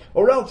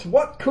 Or else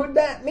what could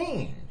that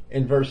mean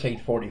in verse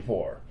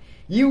 844?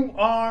 You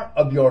are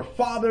of your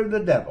father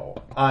the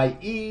devil,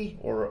 i.e.,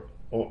 or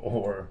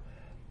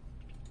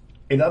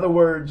in other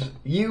words,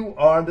 you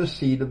are the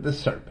seed of the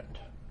serpent.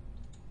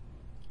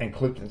 And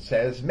Clifton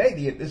says,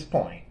 maybe at this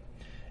point,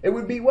 it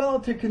would be well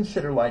to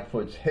consider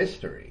Lightfoot's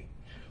history.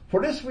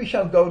 For this we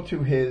shall go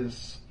to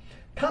his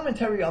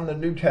commentary on the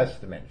New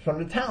Testament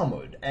from the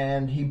Talmud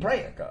and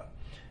Hebraica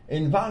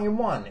in Volume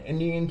 1 in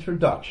the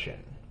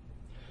introduction.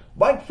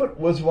 Lightfoot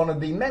was one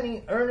of the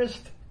many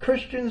earnest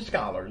Christian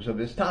scholars of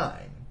his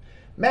time,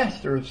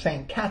 master of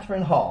St.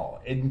 Catherine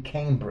Hall in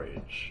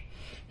Cambridge.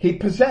 He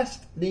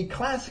possessed the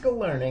classical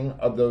learning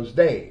of those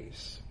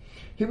days.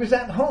 He was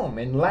at home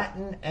in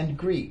Latin and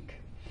Greek,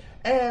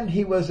 and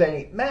he was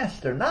a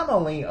master not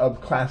only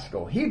of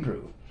classical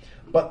Hebrew,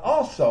 but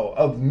also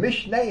of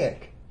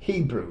Mishnaic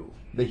Hebrew,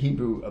 the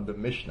Hebrew of the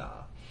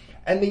Mishnah,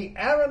 and the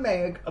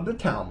Aramaic of the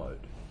Talmud.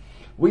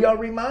 We are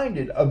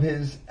reminded of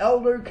his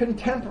elder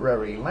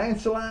contemporary,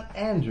 Lancelot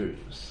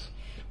Andrewes,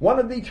 one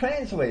of the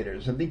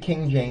translators of the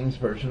King James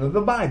Version of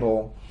the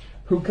Bible,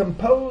 who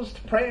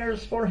composed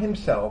prayers for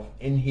himself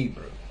in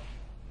Hebrew.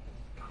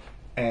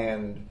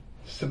 And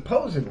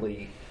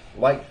supposedly,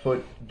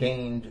 Lightfoot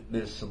gained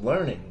this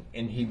learning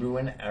in Hebrew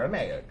and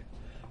Aramaic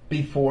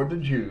before the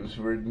Jews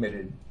were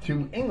admitted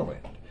to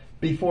England,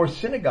 before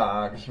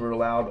synagogues were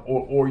allowed,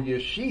 or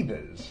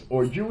yeshivas,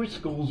 or Jewish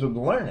schools of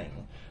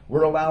learning,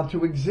 were allowed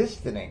to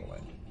exist in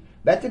England.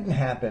 That didn't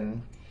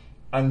happen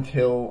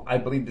until, I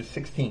believe, the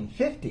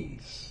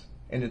 1650s,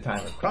 in the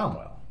time of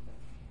Cromwell.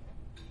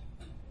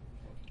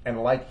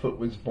 And Lightfoot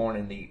was born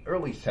in the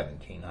early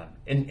 1700s,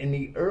 in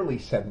the early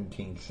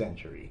 17th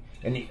century,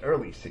 in the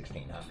early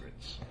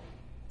 1600s.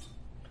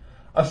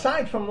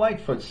 Aside from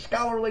Lightfoot's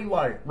scholarly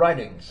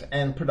writings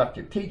and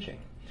productive teaching,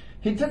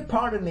 he took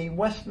part in the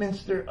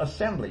Westminster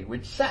Assembly,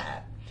 which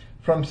sat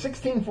from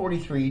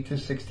 1643 to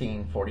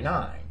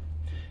 1649.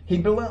 He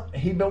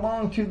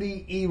belonged to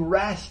the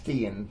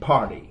Erastian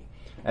party,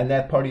 and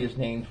that party is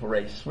named for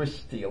a Swiss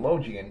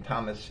theologian,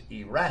 Thomas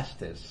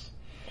Erastus,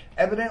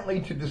 evidently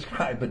to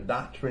describe a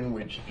doctrine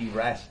which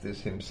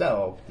Erastus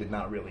himself did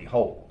not really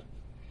hold.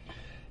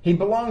 He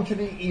belonged to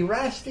the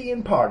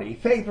Erastian party,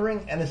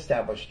 favoring an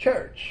established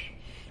church,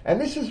 and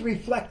this is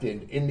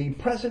reflected in the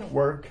present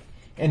work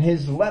in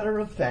his letter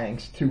of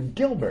thanks to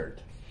Gilbert,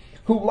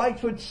 who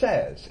Lightfoot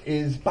says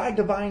is by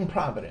divine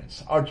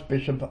providence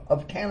Archbishop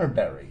of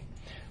Canterbury,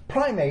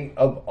 primate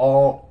of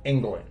all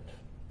England.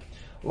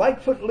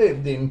 Lightfoot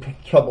lived in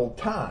troubled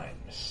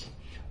times.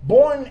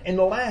 Born in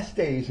the last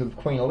days of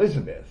Queen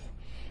Elizabeth,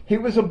 he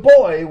was a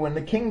boy when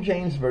the King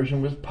James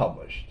Version was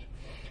published.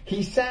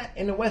 He sat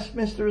in the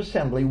Westminster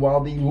Assembly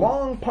while the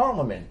Long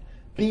Parliament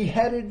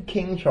beheaded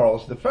King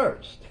Charles I,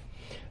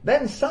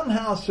 then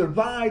somehow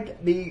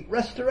survived the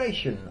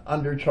Restoration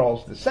under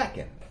Charles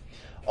II,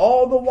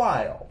 all the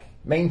while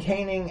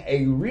maintaining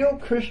a real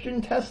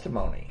Christian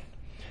testimony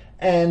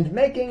and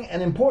making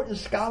an important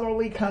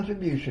scholarly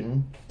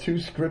contribution to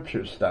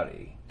Scripture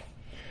study.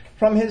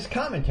 From his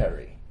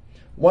commentary,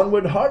 one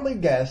would hardly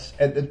guess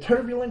at the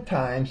turbulent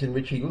times in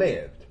which he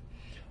lived.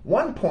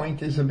 One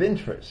point is of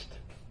interest.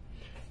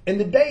 In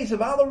the days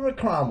of Oliver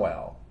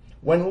Cromwell,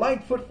 when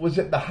Lightfoot was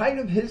at the height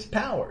of his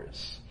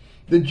powers,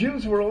 the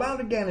Jews were allowed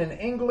again in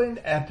England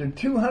after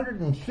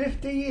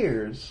 250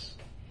 years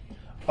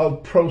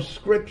of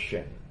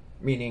proscription,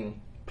 meaning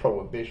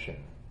prohibition.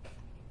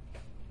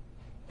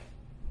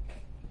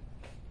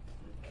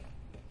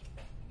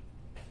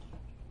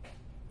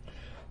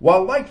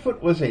 While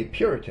Lightfoot was a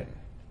Puritan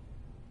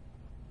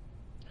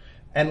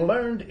and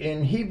learned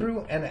in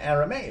Hebrew and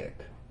Aramaic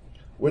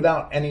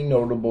without any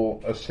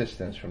notable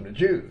assistance from the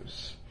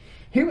Jews,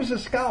 he was a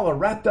scholar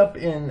wrapped up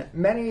in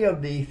many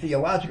of the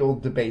theological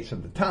debates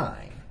of the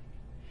time.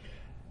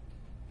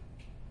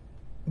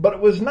 But it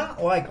was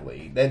not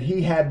likely that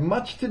he had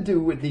much to do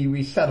with the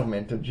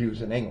resettlement of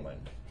Jews in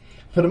England.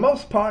 For the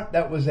most part,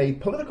 that was a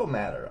political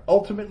matter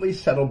ultimately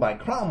settled by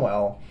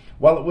Cromwell,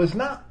 while it was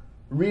not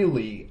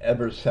really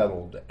ever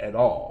settled at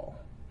all.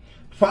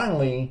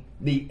 Finally,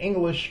 the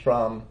English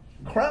from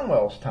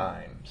Cromwell's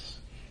times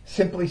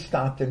simply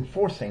stopped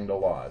enforcing the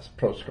laws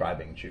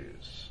proscribing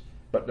Jews,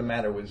 but the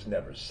matter was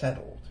never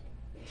settled.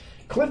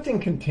 Clifton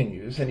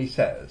continues, and he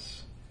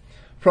says,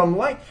 from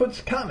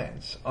Lightfoot's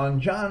comments on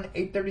John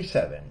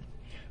 8:37,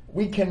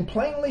 we can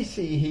plainly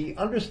see he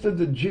understood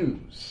the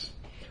Jews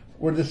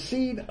were the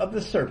seed of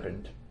the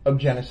serpent of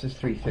Genesis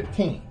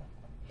 3:15.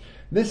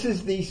 This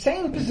is the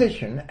same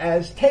position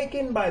as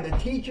taken by the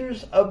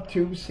teachers of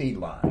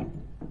Two-Seedline.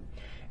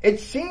 It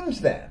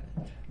seems then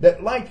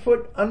that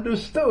Lightfoot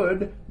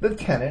understood the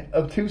tenet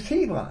of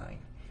Two-Seedline,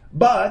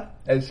 but,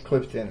 as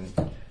Clifton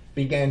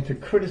began to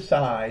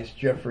criticize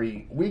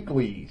Jeffrey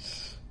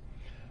Weekly's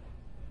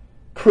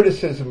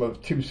criticism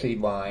of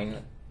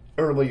Two-Seedline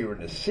earlier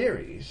in the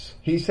series,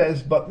 he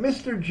says, but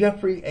Mr.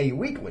 Jeffrey A.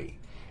 Weekly,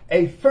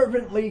 a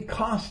fervently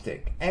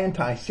caustic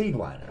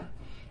anti-seedliner,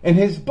 in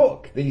his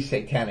book, The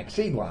Satanic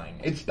Seedline,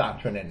 Its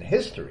Doctrine and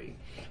History,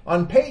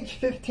 on page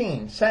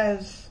 15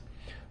 says,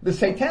 the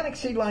Satanic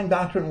Seedline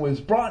doctrine was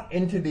brought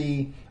into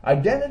the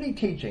identity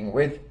teaching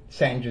with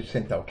San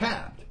Jacinto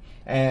Capt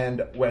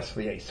and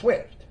Wesley A.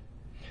 Swift.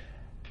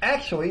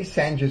 Actually,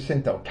 San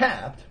Jacinto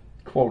Capt,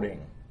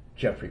 quoting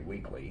Jeffrey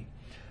Weekly,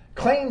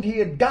 claimed he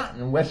had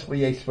gotten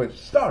Wesley A. Swift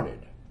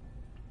started.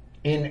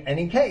 In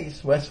any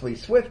case, Wesley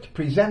Swift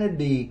presented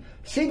the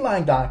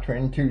Seedline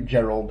doctrine to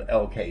Gerald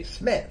L.K.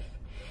 Smith.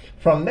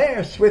 From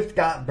there, Swift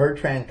got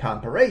Bertrand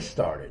Comparet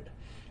started,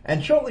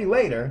 and shortly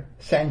later,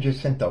 San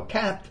Jacinto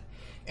Capt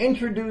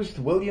introduced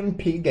William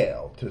P.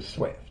 Gale to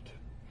Swift.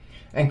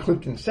 And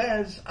Clifton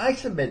says, I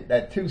submit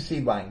that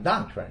Two-Seedline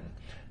doctrine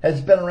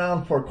has been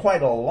around for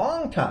quite a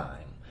long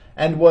time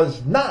and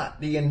was not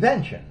the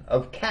invention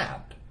of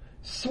Capt,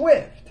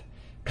 Swift,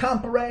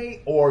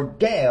 Comparet, or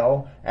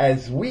Gale,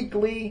 as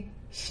Weekly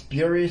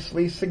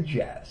spuriously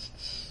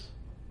suggests.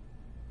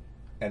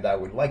 And I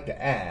would like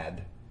to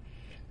add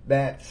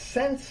that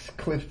since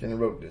Clifton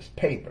wrote this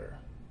paper,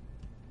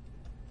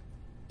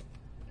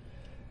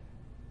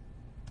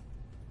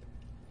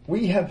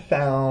 we have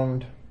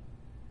found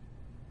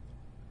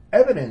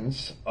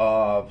evidence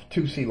of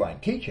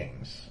Two-Seedline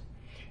teachings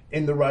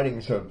in the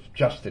writings of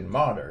Justin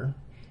Martyr,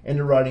 in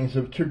the writings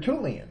of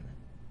Tertullian,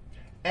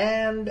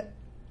 and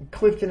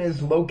Clifton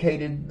has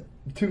located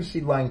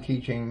Two-Seedline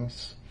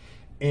teachings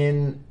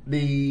in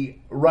the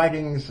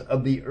writings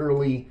of the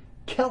early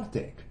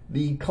Celtic,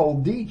 the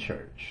Chaldee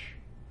Church.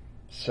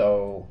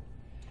 So,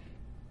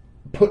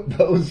 put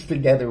those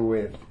together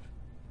with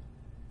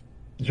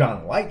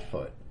John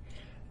Lightfoot,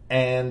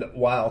 and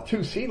while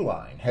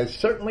Two-Seedline has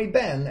certainly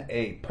been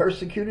a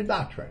persecuted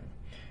doctrine,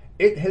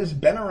 it has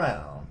been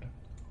around.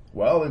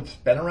 Well, it's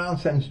been around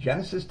since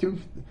Genesis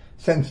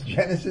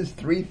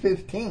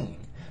 3:15,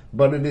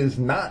 but it is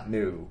not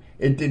new.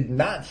 It did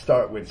not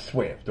start with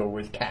Swift or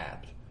with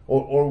Capt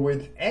or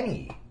with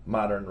any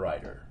modern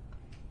writer.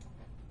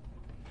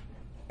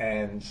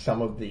 And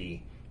some of the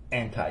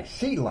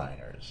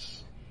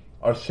anti-seedliners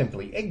are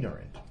simply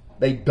ignorant.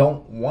 They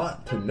don't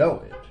want to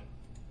know it.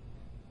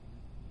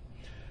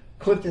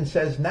 Clifton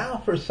says, now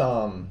for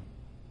some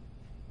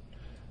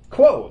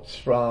quotes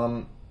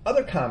from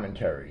other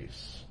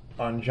commentaries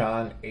on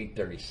John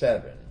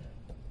 8:37.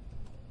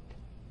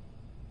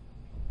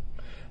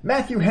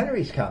 Matthew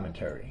Henry's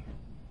commentary,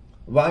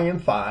 volume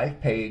 5,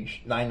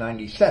 page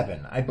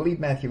 997. I believe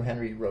Matthew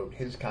Henry wrote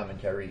his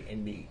commentary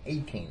in the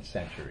 18th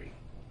century.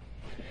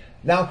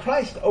 Now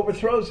Christ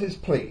overthrows his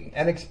plea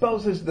and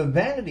exposes the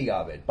vanity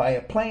of it by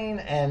a plain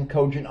and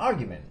cogent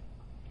argument.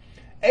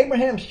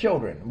 Abraham's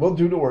children will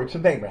do the works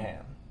of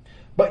Abraham.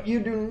 But you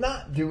do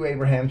not do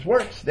Abraham's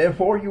works,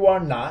 therefore you are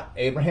not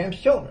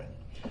Abraham's children.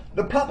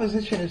 The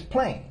proposition is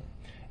plain.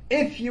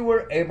 If you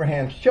were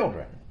Abraham's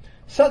children,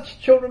 such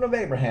children of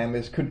Abraham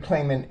as could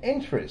claim an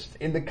interest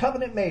in the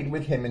covenant made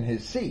with him and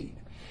his seed,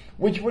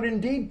 which would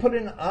indeed put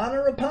an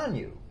honor upon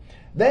you,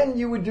 then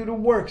you would do the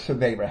works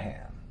of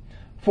Abraham.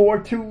 For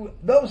to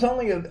those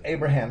only of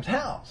Abraham's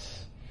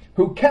house,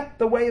 who kept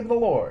the way of the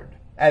Lord,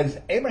 as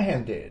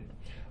Abraham did,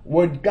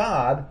 would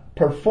God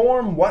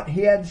perform what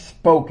he had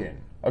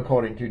spoken,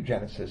 according to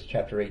Genesis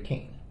chapter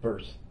 18,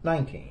 verse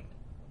 19.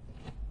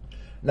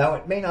 Now,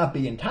 it may not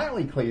be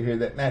entirely clear here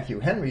that Matthew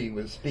Henry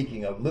was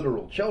speaking of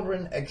literal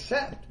children,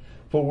 except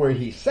for where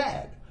he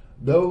said,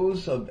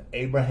 those of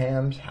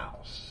Abraham's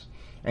house.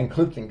 And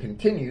Clifton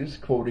continues,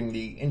 quoting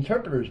the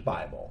Interpreter's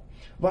Bible,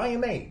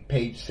 volume 8,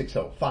 page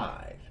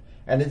 605.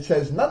 And it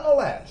says,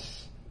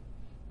 nonetheless,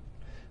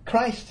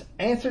 Christ's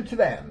answer to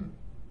them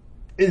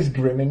is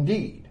grim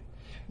indeed.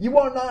 You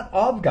are not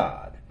of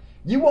God.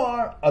 You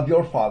are of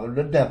your father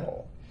the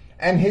devil,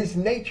 and his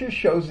nature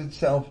shows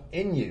itself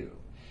in you.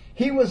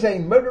 He was a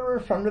murderer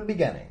from the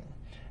beginning,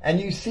 and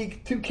you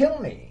seek to kill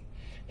me.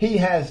 He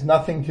has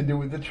nothing to do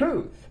with the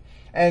truth,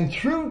 and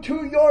true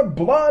to your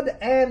blood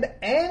and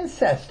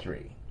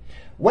ancestry.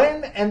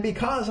 When and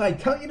because I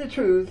tell you the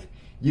truth,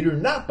 you do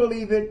not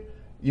believe it,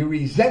 you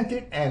resent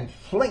it and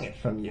fling it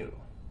from you.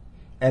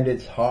 And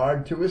it's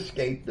hard to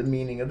escape the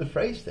meaning of the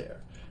phrase there.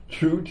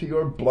 True to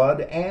your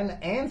blood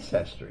and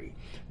ancestry.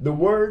 The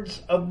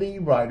words of the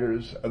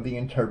writers of the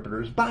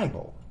Interpreter's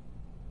Bible.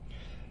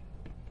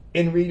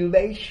 In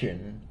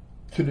relation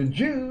to the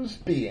Jews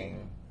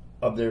being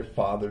of their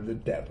father the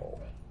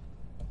devil.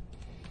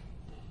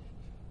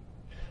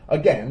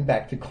 Again,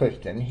 back to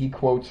Clifton, he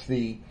quotes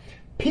the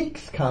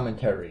Peake's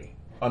commentary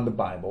on the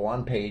Bible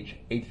on page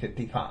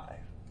 855.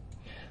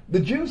 The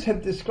Jews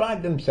have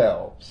described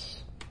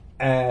themselves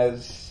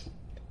as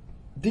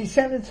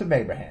descendants of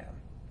Abraham.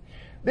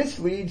 This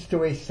leads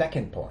to a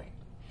second point.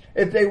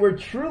 If they were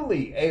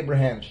truly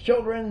Abraham's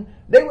children,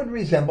 they would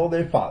resemble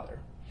their father.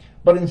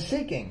 But in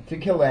seeking to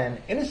kill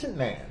an innocent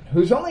man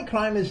whose only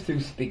crime is to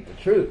speak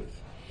the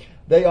truth,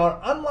 they are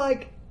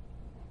unlike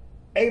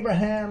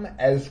Abraham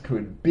as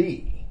could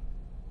be.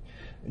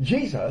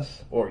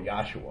 Jesus, or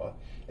Yahshua,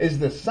 is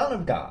the Son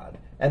of God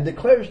and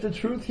declares the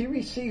truth he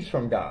receives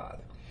from God.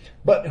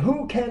 But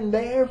who can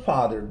their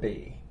father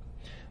be?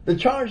 The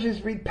charge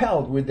is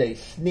repelled with a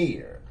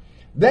sneer.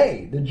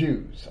 They, the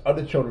Jews, are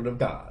the children of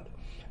God.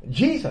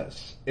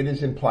 Jesus, it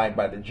is implied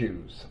by the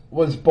Jews,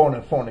 was born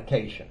of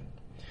fornication.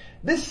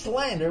 This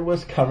slander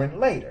was current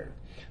later.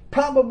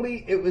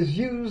 Probably it was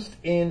used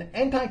in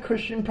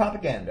anti-Christian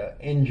propaganda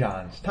in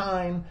John's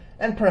time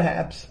and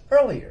perhaps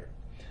earlier.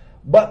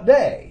 But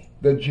they,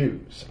 the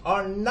Jews,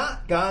 are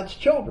not God's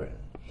children.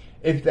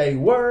 If they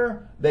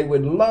were, they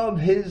would love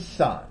his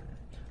son.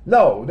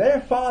 No,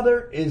 their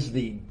father is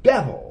the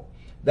devil.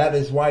 That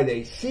is why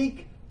they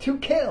seek to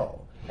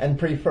kill and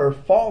prefer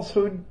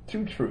falsehood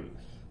to truth.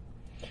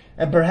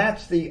 And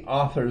perhaps the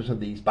authors of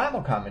these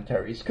Bible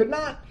commentaries could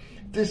not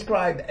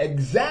describe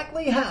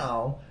exactly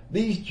how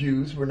these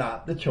Jews were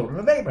not the children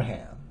of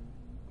Abraham.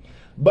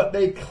 But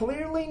they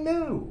clearly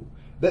knew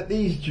that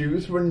these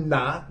Jews were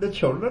not the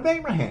children of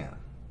Abraham.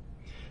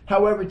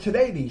 However,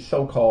 today these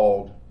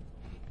so-called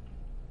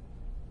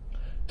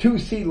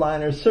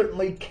two-seedliners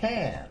certainly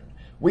can.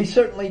 We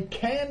certainly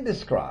can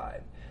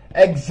describe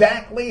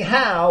exactly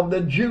how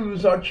the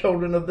Jews are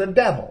children of the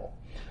devil.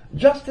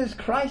 Just as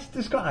Christ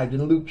described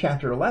in Luke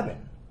chapter 11,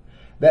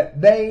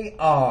 that they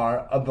are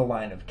of the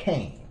line of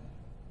Cain.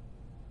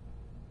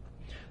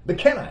 The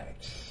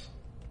Kenites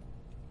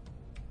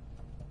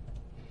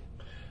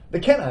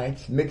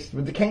mixed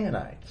with the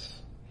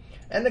Canaanites,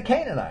 and the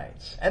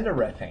Canaanites and the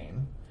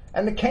Rephaim,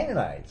 and the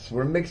Canaanites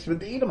were mixed with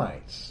the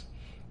Edomites,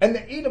 and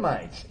the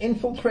Edomites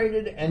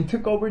infiltrated and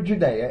took over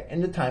Judea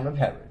in the time of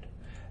Herod.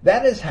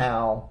 That is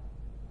how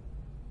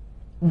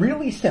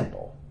really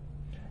simple,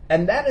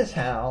 and that is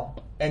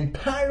how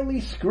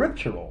entirely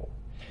scriptural,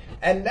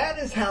 and that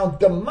is how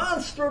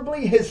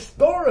demonstrably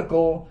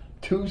historical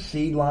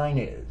Two-Seedline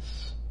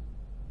is.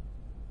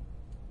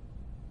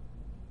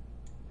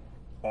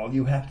 All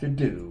you have to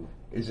do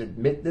is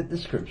admit that the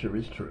scripture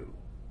is true.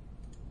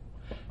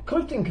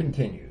 Clifton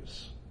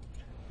continues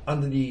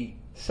under the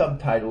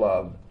subtitle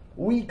of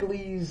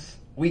Weekly's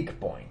Weak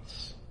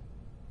Points.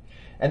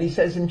 And he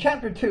says in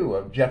chapter 2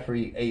 of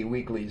Jeffrey A.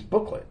 Weekly's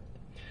booklet,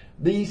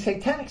 The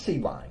Satanic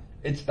Seedline,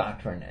 Its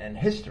Doctrine and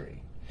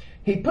History,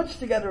 he puts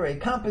together a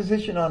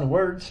composition on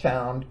words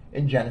found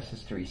in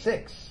Genesis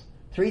 3:6,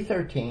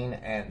 3:13,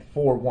 and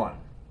 4:1.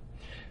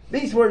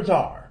 These words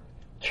are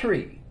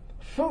tree,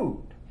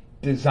 food,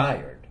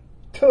 desired,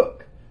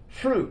 took,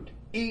 fruit,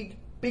 eat,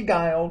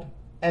 beguiled,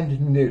 and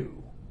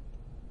knew.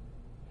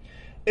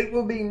 It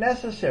will be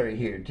necessary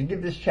here to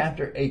give this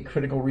chapter a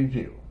critical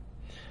review.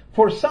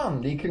 For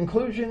some, the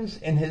conclusions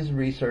in his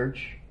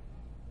research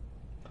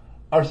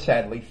are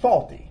sadly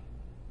faulty.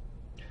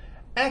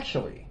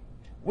 Actually,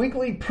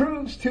 Weekly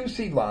proves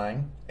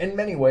Two-Seedline in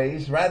many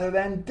ways rather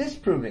than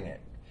disproving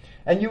it.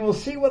 And you will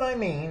see what I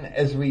mean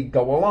as we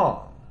go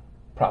along.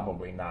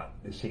 Probably not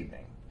this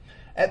evening.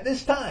 At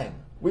this time,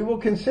 we will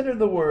consider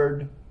the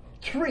word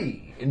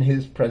tree in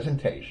his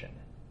presentation.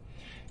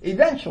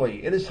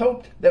 Eventually, it is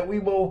hoped that we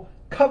will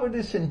cover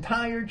this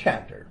entire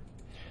chapter.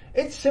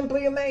 It's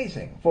simply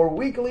amazing, for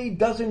Weekly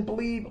doesn't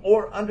believe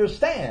or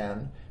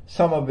understand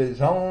some of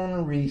his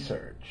own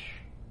research.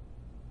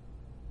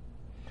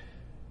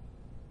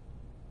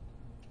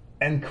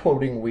 And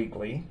quoting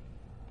Weekly,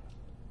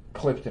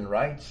 Clifton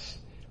writes,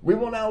 we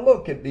will now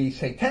look at the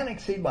Satanic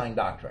Seedline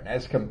doctrine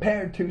as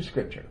compared to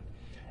Scripture.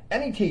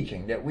 Any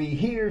teaching that we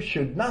hear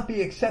should not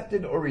be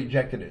accepted or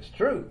rejected as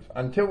truth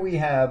until we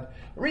have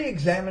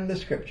re-examined the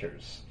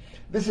Scriptures.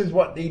 This is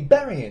what the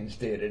Bereans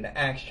did in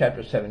Acts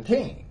chapter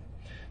 17.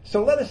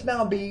 So let us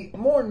now be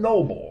more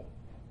noble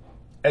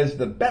as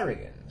the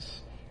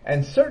Bereans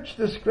and search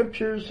the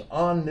Scriptures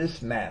on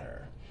this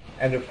matter.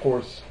 And of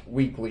course,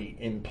 Weekly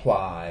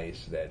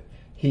implies that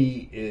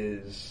he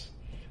is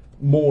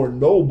more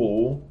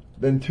noble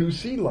than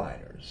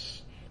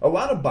Two-Seedliners. A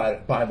lot of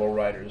Bible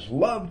writers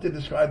love to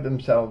describe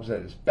themselves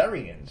as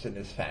Bereans in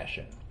this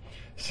fashion,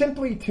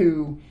 simply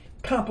to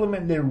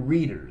compliment their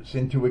readers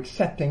into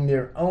accepting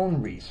their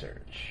own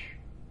research.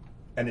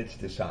 And it's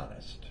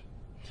dishonest.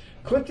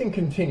 Clifton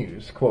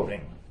continues,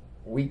 quoting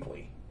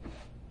Weekly.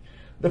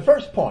 The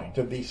first point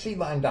of the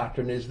seedline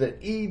doctrine is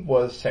that Eve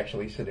was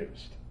sexually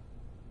seduced.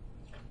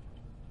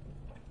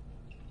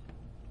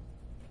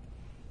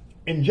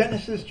 In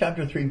Genesis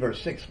chapter 3,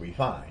 verse 6, we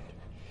find,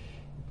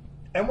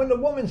 "And when the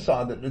woman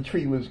saw that the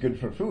tree was good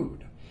for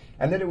food,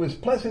 and that it was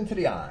pleasant to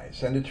the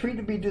eyes, and a tree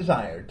to be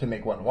desired to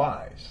make one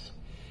wise,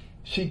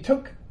 she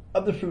took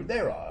of the fruit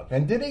thereof,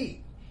 and did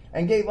eat,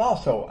 and gave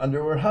also unto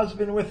her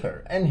husband with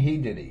her, and he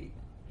did eat."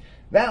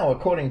 Now,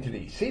 according to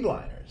the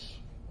seedliners,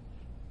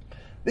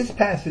 this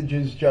passage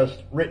is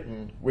just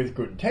written with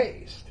good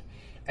taste,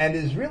 and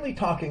is really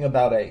talking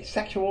about a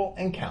sexual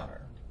encounter.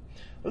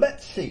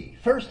 Let's see.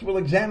 First, we'll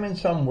examine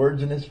some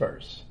words in this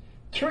verse.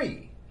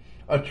 Tree,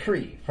 a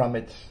tree from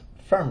its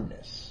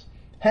firmness,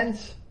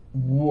 hence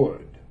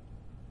wood,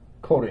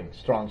 quoting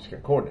Strong's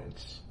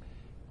Concordance.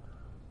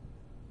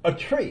 A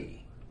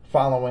tree,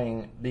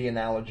 following the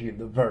analogy of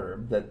the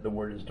verb that the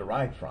word is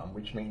derived from,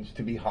 which means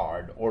to be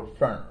hard or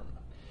firm.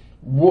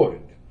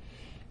 Wood,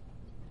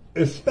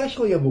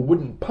 especially of a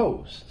wooden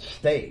post,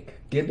 stake,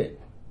 gibbet.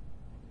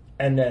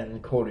 And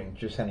then, quoting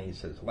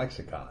Gesenius'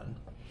 lexicon,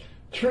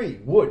 tree,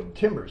 wood,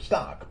 timber,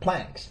 stock,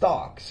 plank,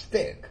 stalk,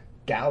 stick,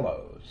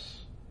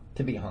 gallows,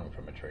 to be hung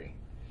from a tree.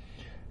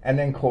 And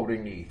then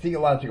quoting the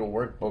Theological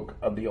Workbook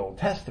of the Old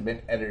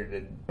Testament,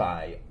 edited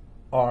by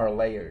R.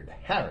 Layard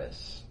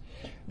Harris,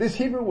 this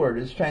Hebrew word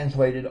is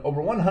translated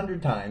over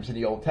 100 times in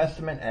the Old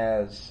Testament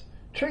as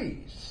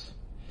trees,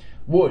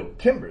 wood,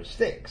 timber,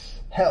 sticks,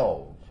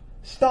 helve,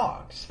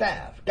 stalk,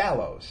 staff,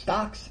 gallows,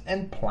 stocks,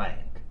 and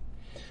plank.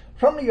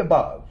 From the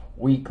above,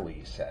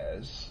 Weekly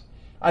says,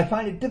 I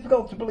find it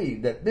difficult to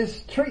believe that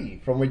this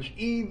tree from which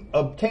Eve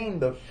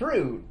obtained the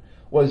fruit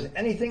was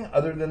anything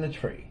other than a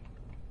tree.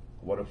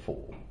 What a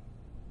fool.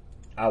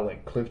 I'll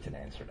let Clifton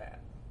answer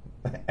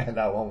that. And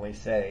I'll only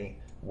say,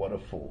 what a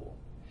fool.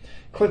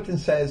 Clifton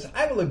says,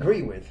 I will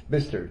agree with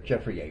Mr.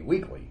 Jeffrey A.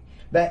 Weekly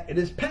that it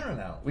is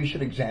paramount we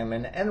should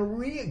examine and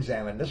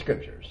re-examine the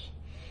scriptures.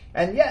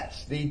 And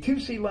yes, the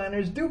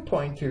Two-Seedliners do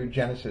point to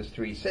Genesis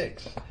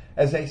 3:6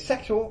 as a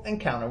sexual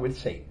encounter with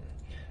Satan,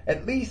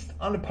 at least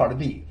on the part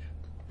of Eve.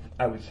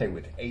 I would say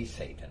with a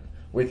Satan,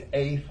 with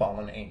a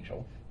fallen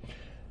angel.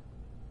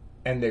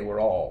 And they were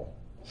all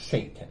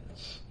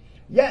Satans.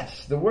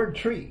 Yes, the word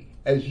tree,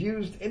 as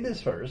used in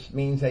this verse,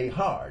 means a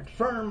hard,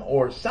 firm,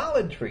 or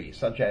solid tree,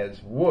 such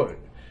as wood,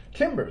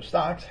 timber,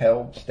 stocks,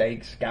 helve,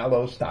 stakes,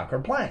 gallows, stock, or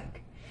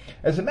plank.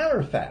 As a matter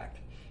of fact,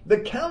 the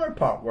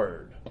counterpart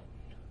word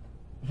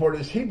for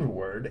this Hebrew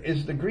word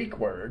is the Greek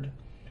word,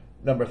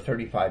 number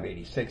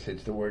 3586,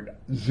 it's the word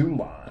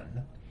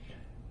zulon,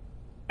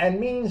 and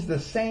means the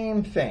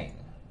same thing.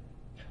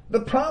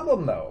 The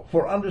problem, though,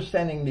 for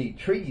understanding the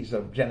trees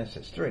of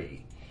Genesis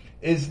 3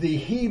 is the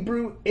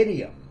Hebrew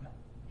idiom.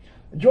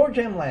 George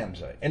M.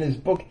 Lamsa, in his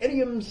book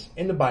Idioms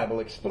in the Bible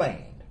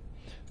Explained,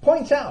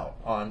 points out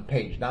on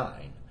page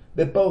 9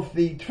 that both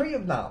the tree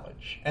of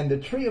knowledge and the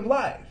tree of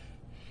life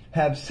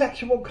have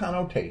sexual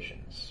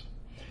connotations.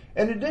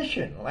 In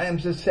addition,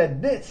 Lamsa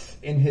said this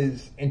in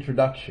his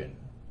introduction.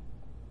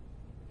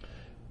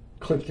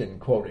 Clifton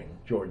quoting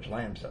George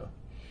Lamsa,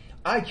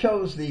 I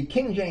chose the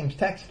King James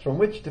text from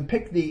which to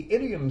pick the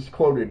idioms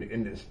quoted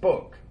in this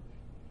book,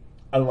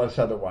 unless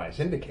otherwise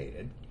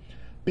indicated,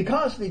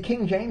 because the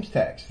King James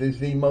text is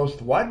the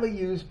most widely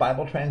used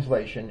Bible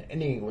translation in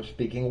the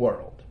English-speaking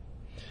world.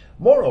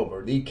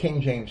 Moreover, the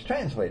King James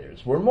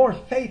translators were more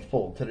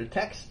faithful to the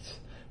texts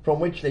from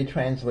which they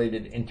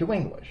translated into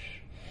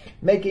English,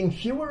 making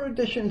fewer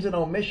additions and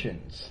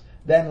omissions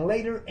than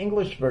later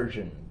English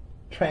version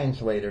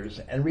translators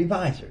and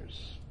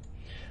revisers.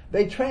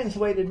 They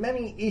translated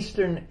many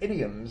Eastern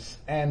idioms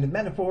and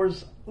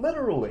metaphors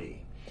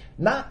literally,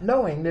 not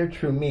knowing their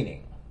true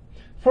meaning.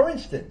 For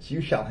instance, you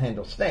shall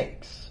handle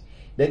snakes.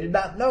 They did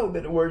not know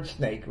that the word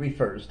snake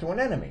refers to an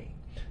enemy.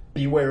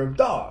 Beware of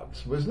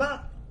dogs was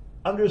not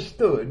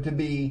understood to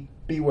be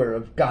beware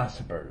of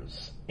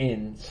gossipers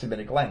in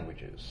Semitic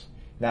languages.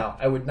 Now,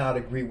 I would not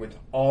agree with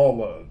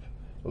all of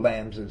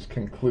Lamsa's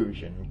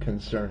conclusion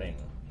concerning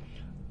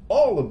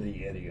all of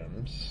the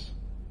idioms,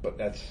 but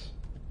that's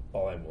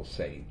all I will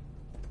say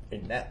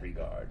in that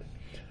regard.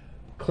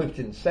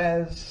 Clifton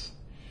says,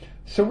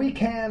 so we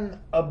can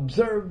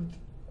observe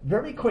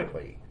very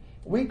quickly,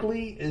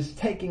 Weekly is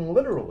taking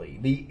literally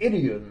the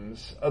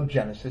idioms of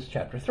Genesis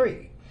chapter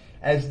 3,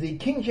 as the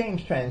King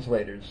James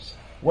translators,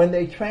 when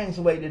they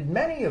translated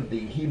many of the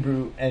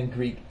Hebrew and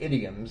Greek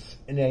idioms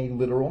in a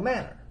literal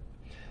manner.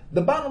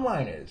 The bottom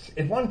line is,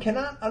 if one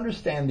cannot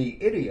understand the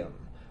idiom,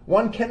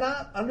 one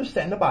cannot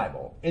understand the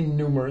Bible in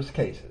numerous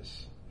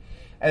cases.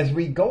 As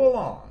we go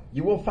along,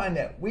 you will find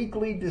that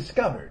Weekly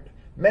discovered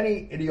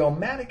many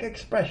idiomatic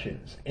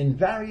expressions in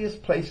various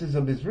places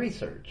of his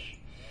research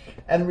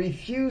and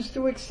refused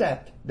to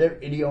accept their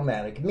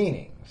idiomatic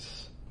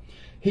meanings.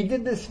 He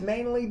did this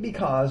mainly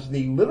because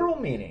the literal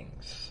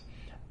meanings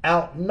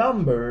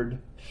outnumbered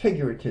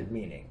figurative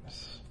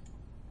meanings.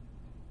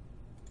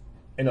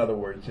 In other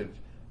words, if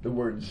the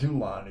word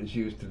Zulon is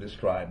used to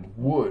describe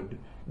wood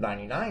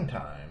 99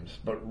 times,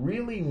 but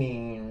really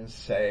means,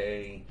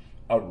 say,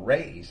 a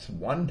race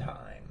one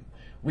time,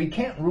 we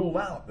can't rule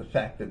out the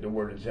fact that the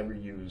word is ever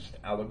used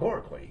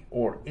allegorically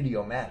or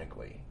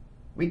idiomatically.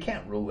 We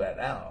can't rule that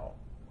out.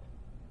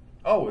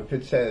 Oh, if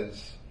it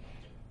says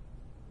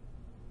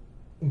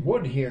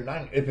wood here,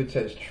 if it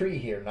says tree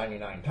here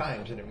 99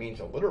 times and it means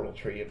a literal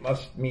tree, it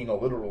must mean a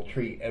literal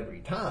tree every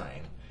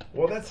time.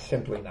 Well, that's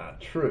simply not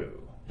true.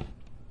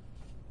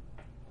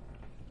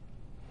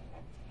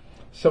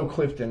 So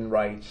Clifton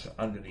writes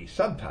under the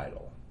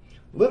subtitle,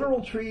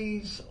 Literal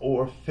Trees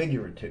or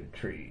Figurative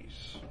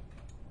Trees?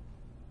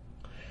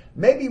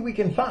 Maybe we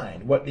can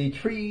find what the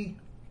tree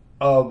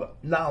of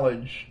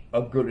knowledge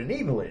of good and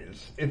evil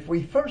is if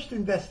we first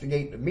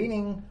investigate the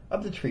meaning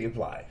of the tree of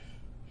life.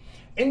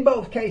 In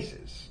both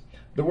cases,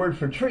 the word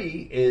for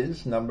tree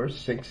is number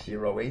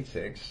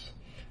 6086,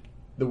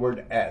 the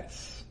word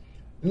etz,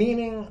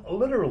 meaning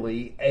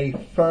literally a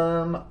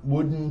firm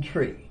wooden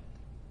tree.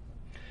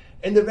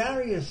 In the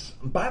various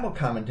Bible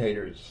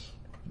commentaries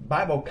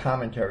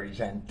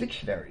and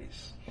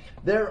dictionaries,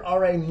 there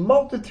are a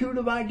multitude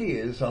of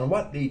ideas on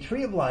what the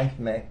tree of life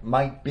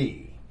might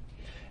be.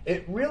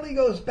 It really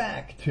goes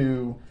back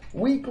to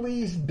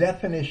Weekly's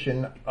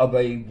definition of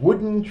a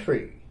wooden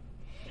tree.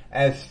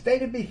 As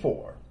stated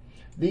before,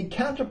 the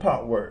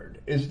counterpart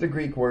word is the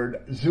Greek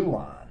word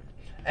zulon,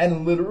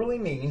 and literally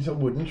means a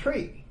wooden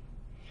tree.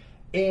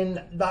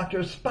 In Dr.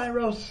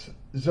 Spiros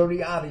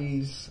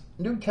Zoriadis'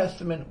 New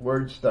Testament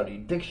Word Study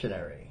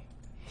Dictionary,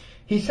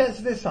 he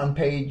says this on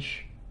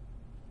page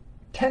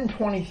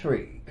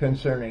 1023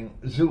 concerning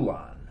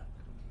zulon.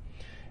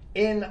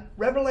 In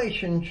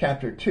Revelation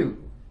chapter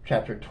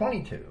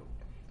 22,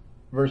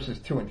 verses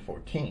 2 and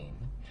 14,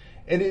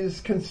 it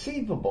is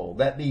conceivable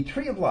that the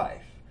tree of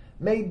life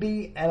may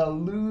be an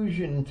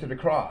allusion to the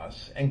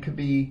cross and could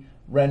be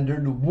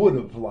rendered wood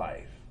of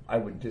life. I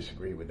would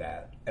disagree with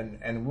that,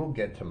 and we'll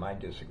get to my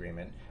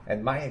disagreement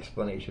and my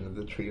explanation of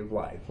the tree of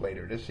life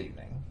later this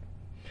evening.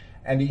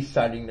 And he's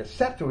citing the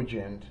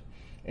Septuagint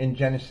in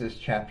Genesis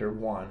chapter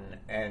 1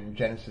 and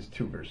Genesis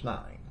 2 verse 9.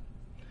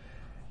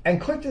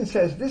 And Clifton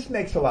says this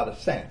makes a lot of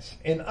sense.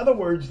 In other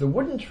words, the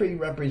wooden tree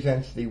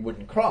represents the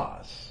wooden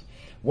cross,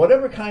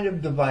 whatever kind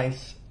of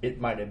device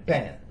it might have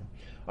been,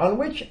 on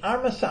which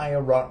our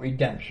Messiah wrought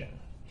redemption.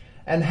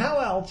 And how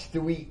else do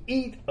we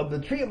eat of the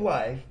tree of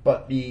life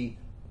but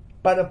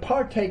by the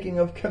partaking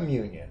of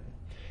communion?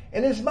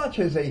 Inasmuch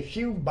as a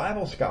few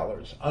Bible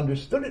scholars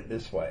understood it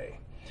this way,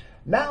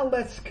 now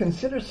let's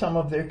consider some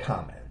of their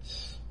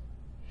comments.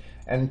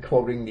 And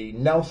quoting the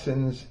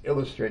Nelson's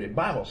Illustrated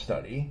Bible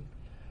Study,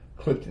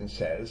 Clifton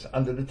says,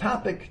 under the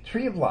topic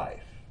Tree of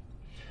Life,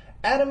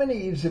 Adam and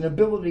Eve's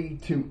inability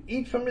to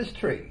eat from this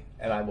tree,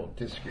 and I will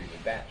disagree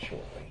with that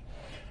shortly,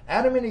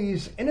 Adam and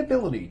Eve's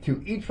inability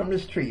to eat from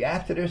this tree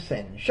after their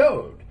sin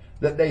showed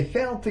that they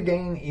failed to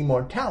gain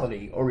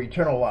immortality or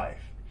eternal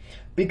life.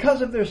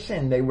 Because of their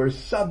sin, they were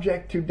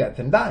subject to death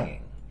and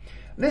dying.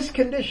 This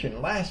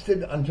condition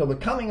lasted until the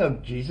coming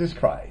of Jesus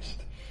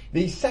Christ,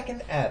 the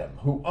second Adam,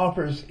 who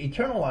offers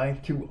eternal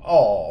life to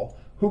all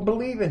who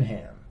believe in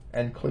him.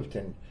 And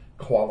Clifton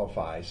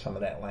qualifies some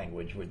of that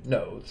language with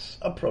notes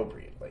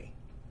appropriately.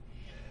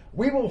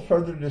 We will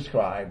further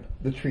describe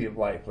the tree of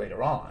life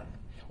later on,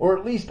 or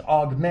at least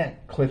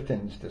augment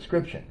Clifton's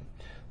description.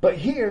 But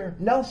here,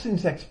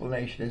 Nelson's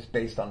explanation is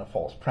based on a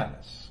false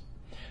premise.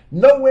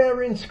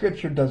 Nowhere in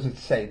Scripture does it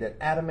say that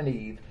Adam and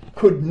Eve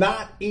could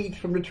not eat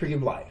from the tree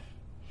of life.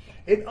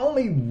 It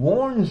only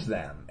warns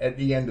them at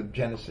the end of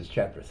Genesis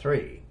chapter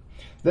 3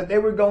 that they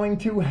were going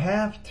to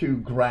have to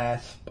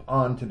grasp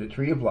onto the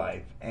tree of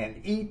life and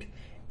eat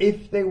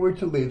if they were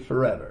to live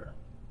forever.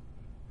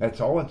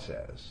 That's all it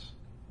says.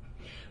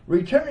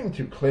 Returning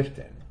to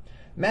Clifton,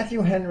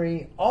 Matthew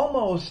Henry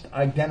almost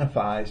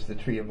identifies the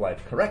tree of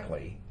life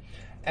correctly,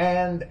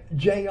 and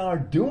J.R.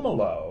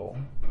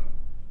 Dumelow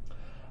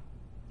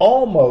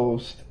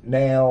almost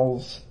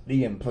nails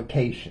the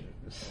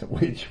implications,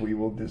 which we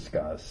will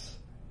discuss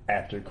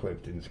after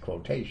Clifton's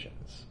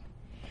quotations.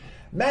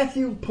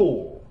 Matthew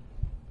Poole,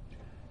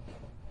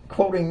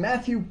 quoting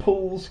Matthew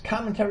Poole's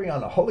Commentary on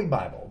the Holy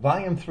Bible,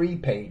 volume 3,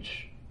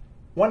 page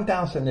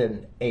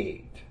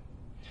 1008,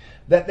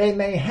 that they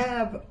may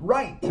have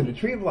right to the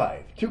tree of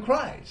life, to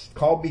Christ,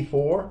 called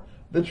before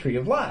the tree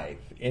of life,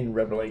 in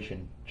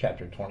Revelation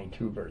chapter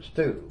 22, verse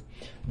 2,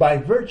 by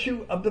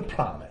virtue of the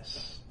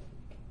promise.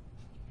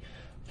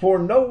 For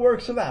no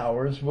works of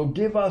ours will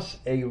give us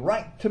a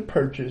right to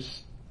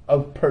purchase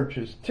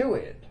to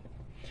it,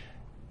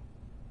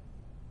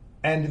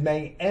 and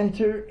may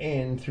enter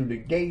in through the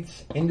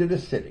gates into the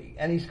city.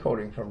 And he's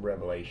quoting from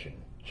Revelation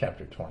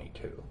chapter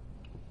 22.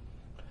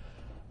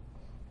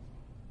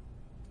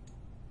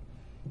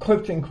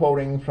 Clifton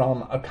quoting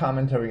from a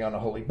commentary on the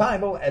Holy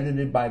Bible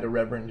edited by the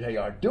Reverend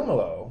J.R.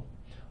 Dumelo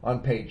on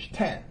page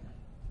 10.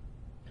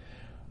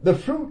 The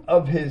fruit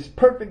of his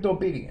perfect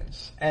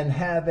obedience, and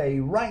have a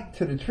right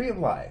to the tree of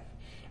life,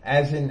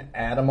 as in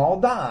Adam all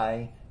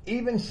die,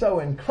 even so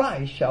in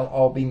Christ shall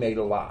all be made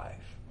alive.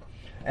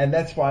 And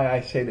that's why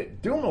I say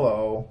that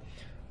Dumelo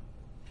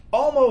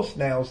almost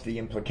nails the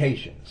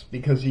implications,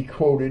 because he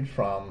quoted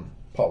from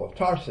Paul of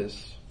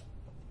Tarsus,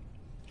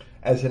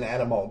 as in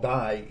Adam all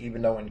die,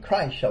 even though in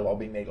Christ shall all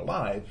be made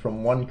alive,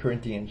 from 1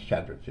 Corinthians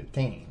chapter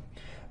 15.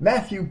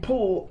 Matthew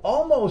Poole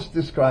almost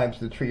describes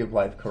the tree of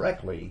life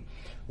correctly,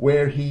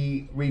 where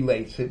he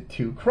relates it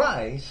to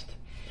Christ,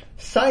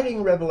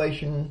 citing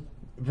Revelation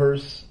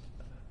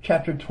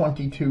chapter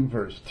 22,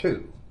 verse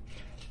 2.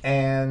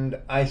 And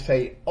I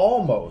say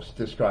almost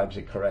describes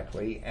it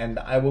correctly, and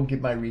I will give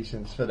my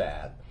reasons for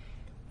that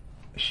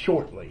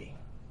shortly.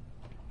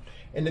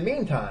 In the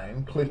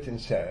meantime, Clifton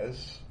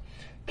says,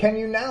 can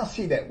you now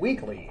see that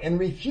Weekly, in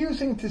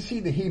refusing to see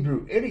the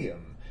Hebrew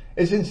idiom,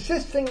 is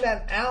insisting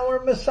that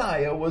our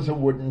Messiah was a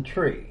wooden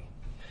tree?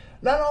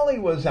 Not only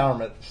was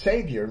our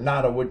Savior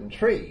not a wooden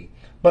tree,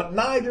 but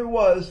neither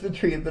was the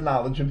tree of the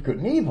knowledge of good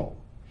and evil.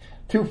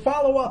 To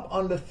follow up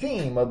on the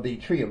theme of the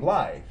tree of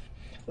life,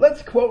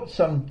 let's quote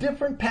some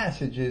different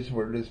passages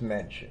where it is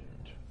mentioned.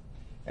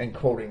 And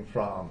quoting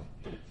from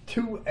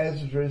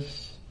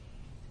Two-Esdras,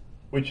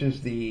 which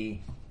is the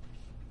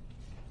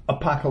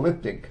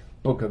apocalyptic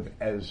book of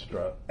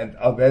Esdras,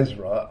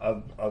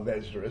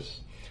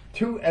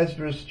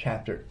 Two-Esdras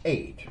chapter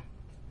 8.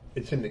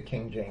 It's in the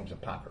King James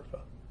Apocrypha.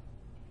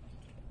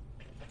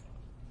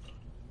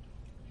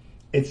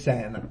 It's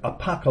an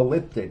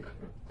apocalyptic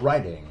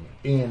writing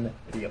in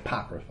the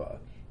Apocrypha,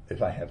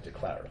 if I have to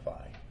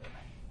clarify.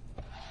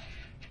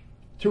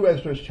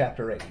 Two-Esdras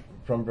chapter 8,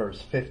 from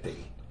verse 50.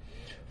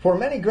 For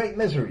many great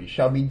miseries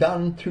shall be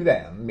done to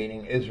them,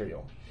 meaning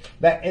Israel,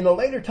 that in a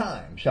later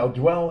time shall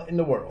dwell in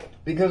the world,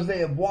 because they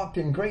have walked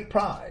in great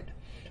pride.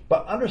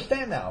 But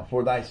understand thou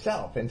for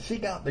thyself, and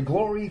seek out the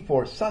glory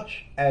for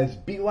such as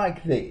be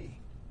like thee.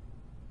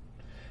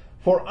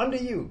 For unto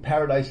you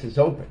paradise is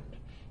opened,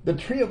 the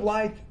tree of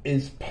life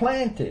is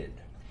planted,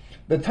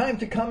 the time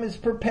to come is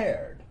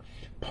prepared,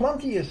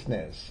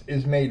 plenteousness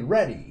is made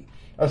ready,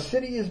 a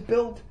city is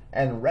built,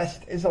 and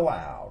rest is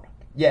allowed.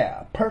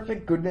 Yeah,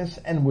 perfect goodness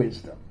and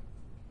wisdom.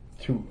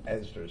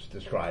 Two-Esdras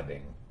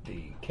describing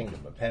the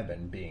kingdom of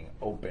heaven being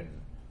open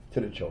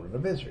to the children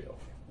of Israel.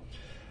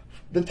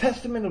 The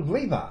testament of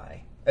Levi,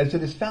 as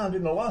it is found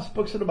in the lost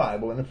books of the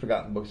Bible and the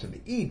forgotten books of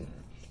Eden,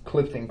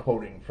 Clifton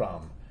quoting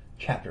from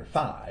chapter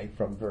 5,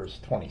 from verse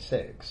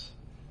 26.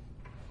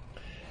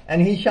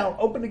 And he shall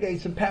open the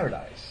gates of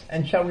paradise,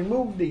 and shall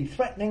remove the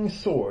threatening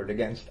sword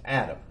against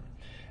Adam.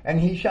 And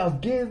he shall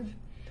give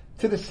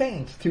to the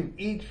saints to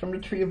eat from the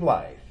tree of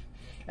life,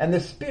 and the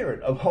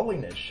spirit of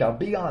holiness shall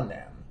be on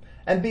them.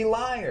 And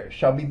Beliar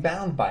shall be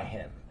bound by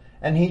him,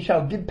 and he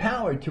shall give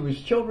power to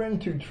his children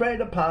to tread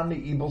upon the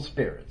evil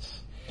spirits.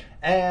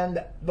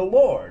 And the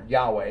Lord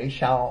Yahweh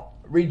shall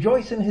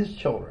rejoice in his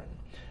children,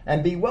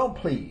 and be well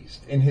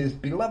pleased in his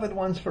beloved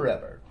ones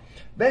forever.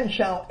 Then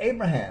shall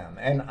Abraham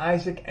and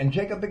Isaac and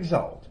Jacob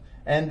exult,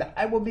 and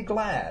I will be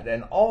glad,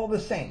 and all the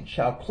saints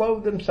shall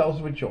clothe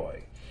themselves with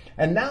joy.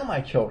 And now,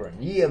 my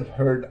children, ye have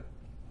heard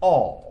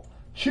all.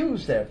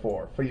 Choose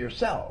therefore for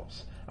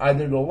yourselves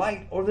either the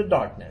light or the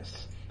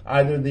darkness,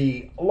 either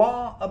the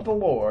law of the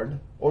Lord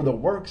or the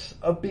works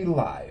of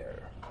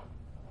Beliar.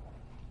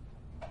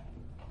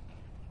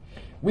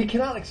 We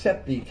cannot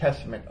accept the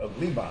testament of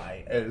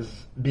Levi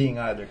as being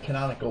either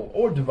canonical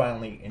or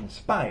divinely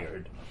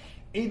inspired,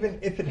 even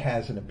if it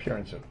has an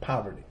appearance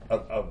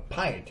of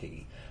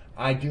piety.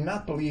 I do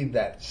not believe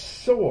that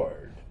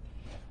sword,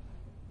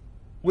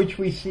 which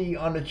we see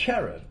on the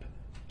cherub,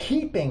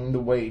 keeping the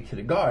way to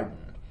the garden,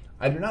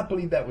 I do not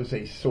believe that was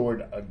a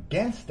sword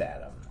against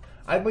Adam.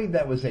 I believe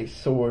that was a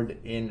sword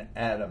in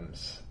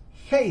Adam's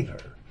favor,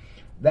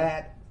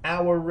 that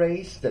our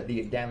race, that the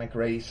Adamic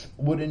race,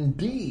 would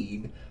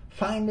indeed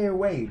find their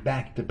way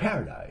back to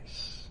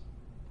paradise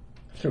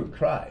through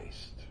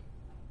Christ,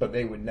 but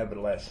they would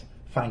nevertheless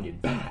find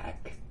it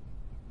back.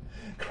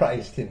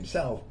 Christ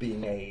himself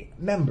being a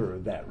member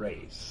of that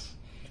race.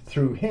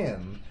 Through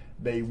him,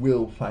 they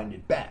will find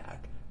it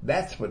back.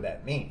 That's what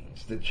that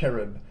means. The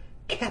cherub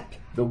kept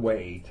the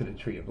way to the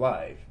tree of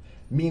life,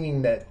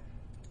 meaning that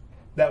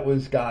that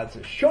was God's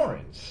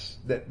assurance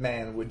that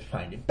man would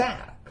find it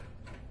back.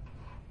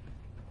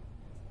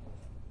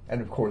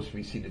 And of course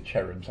we see the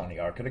cherubs on the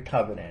Ark of the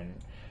Covenant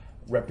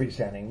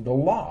representing the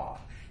law,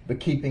 the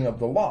keeping of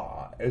the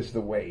law as the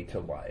way to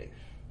life.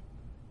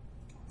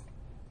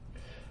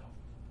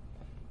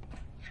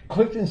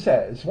 Clifton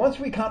says, once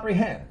we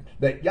comprehend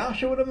that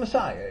Yahshua the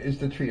Messiah is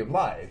the tree of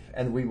life,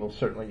 and we will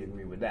certainly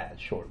agree with that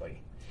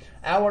shortly,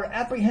 our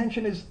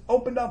apprehension is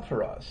opened up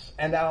for us,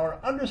 and our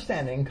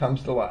understanding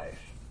comes to life.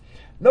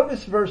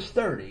 Notice verse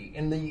 30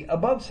 in the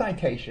above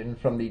citation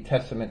from the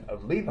Testament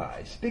of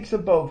Levi speaks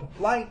of both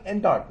light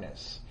and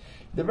darkness,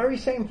 the very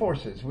same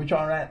forces which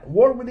are at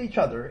war with each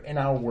other in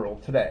our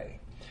world today.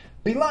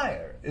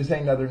 Beliar is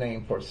another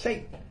name for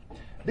Satan.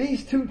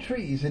 These two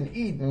trees in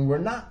Eden were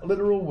not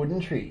literal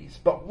wooden trees,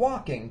 but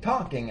walking,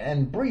 talking,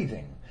 and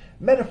breathing,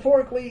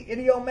 metaphorically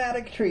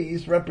idiomatic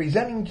trees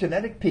representing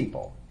genetic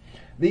people.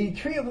 The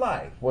tree of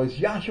life was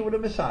Yahshua the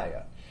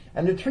Messiah,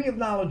 and the tree of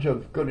knowledge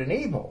of good and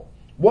evil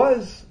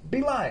was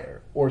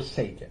Beliar, or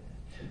Satan.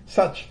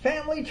 Such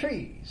family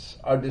trees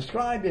are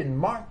described in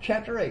Mark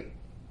chapter 8.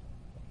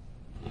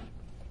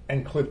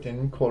 And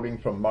Clifton, quoting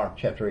from Mark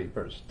chapter 8,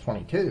 verse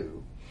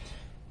 22,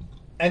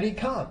 and he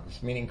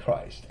comes, meaning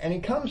Christ, and he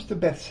comes to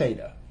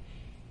Bethsaida,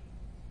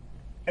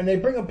 and they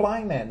bring a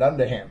blind man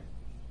unto him,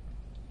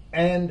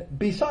 and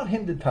besought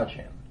him to touch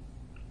him.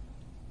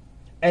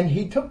 And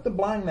he took the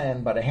blind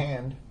man by the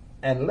hand,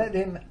 and led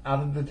him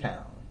out of the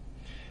town.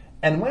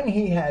 And when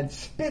he had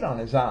spit on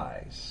his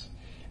eyes,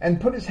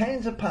 and put his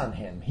hands upon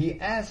him, he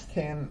asked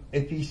him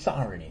if he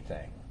saw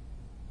anything.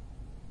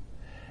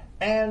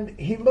 And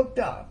he looked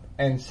up,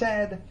 and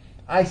said,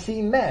 I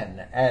see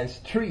men as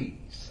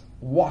trees,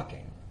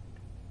 walking.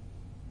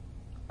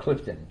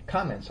 Clifton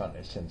comments on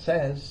this and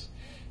says,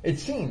 it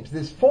seems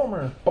this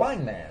former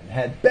blind man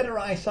had better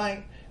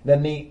eyesight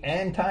than the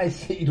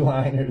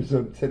anti-seedliners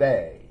of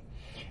today.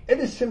 It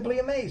is simply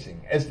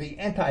amazing, as the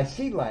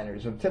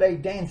anti-seedliners of today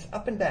dance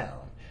up and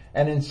down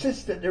and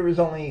insist that there is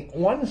only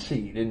one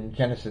seed in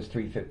Genesis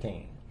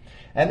 3:15,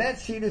 and that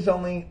seed is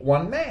only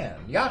one man,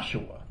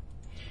 Yahshua.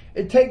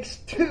 It takes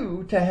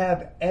two to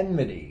have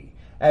enmity,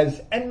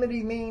 as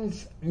enmity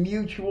means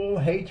mutual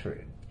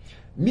hatred.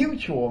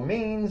 Mutual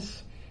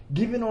means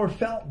given or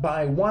felt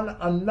by one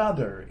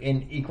another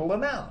in equal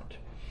amount.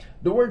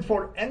 The word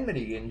for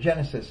enmity in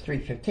Genesis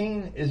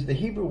 3:15 is the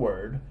Hebrew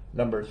word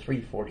number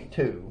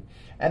 342,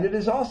 and it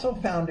is also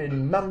found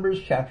in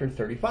Numbers chapter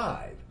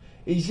 35,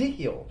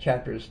 Ezekiel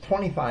chapters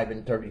 25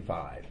 and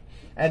 35,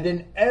 and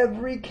in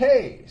every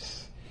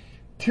case,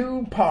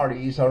 two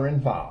parties are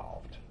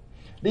involved.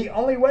 The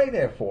only way,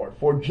 therefore,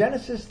 for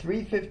Genesis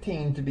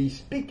 3:15 to be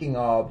speaking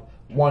of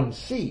one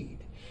seed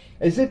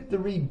is if the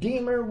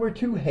Redeemer were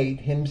to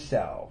hate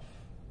himself.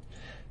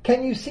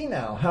 Can you see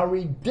now how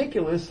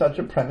ridiculous such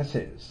a premise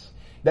is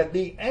that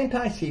the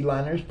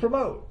anti-seedliners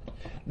promote?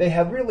 They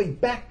have really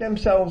backed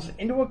themselves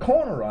into a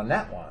corner on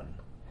that one.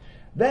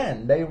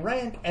 Then they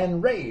rant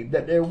and rave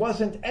that there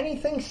wasn't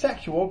anything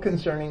sexual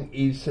concerning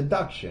Eve's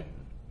seduction,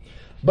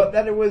 but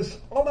that it was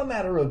all a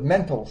matter of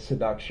mental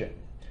seduction.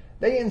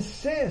 They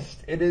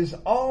insist it is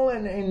all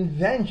an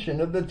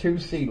invention of the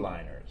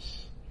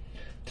two-seedliners.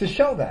 To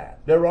show that,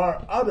 there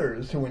are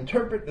others who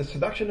interpret the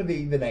seduction of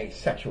Eve in a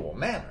sexual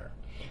manner.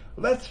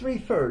 Let's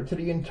refer to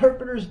the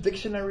Interpreter's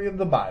Dictionary of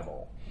the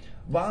Bible,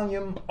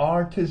 volume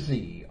R to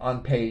Z,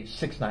 on page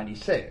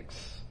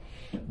 696.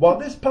 While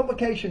this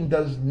publication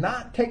does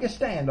not take a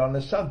stand on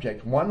the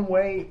subject one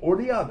way or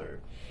the other,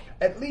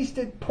 at least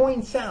it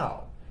points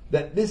out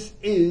that this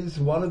is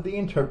one of the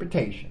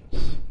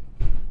interpretations.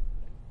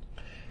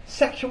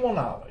 Sexual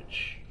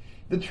knowledge.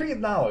 The tree of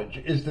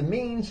knowledge is the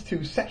means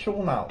to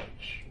sexual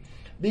knowledge.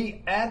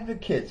 The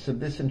advocates of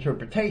this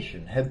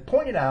interpretation have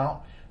pointed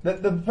out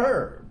that the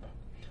verb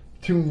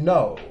to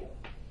know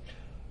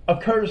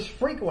occurs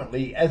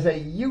frequently as a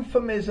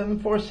euphemism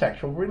for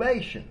sexual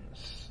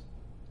relations,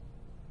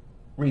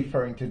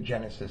 referring to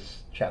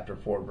Genesis chapter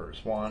 4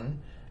 verse 1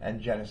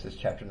 and Genesis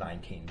chapter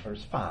 19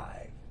 verse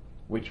 5,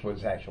 which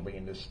was actually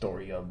in the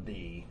story of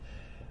the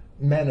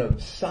men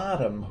of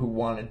Sodom who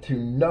wanted to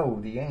know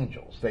the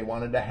angels. They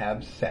wanted to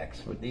have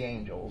sex with the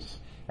angels,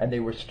 and they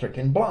were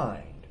stricken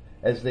blind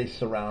as they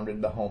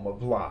surrounded the home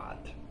of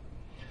Lot.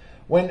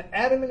 When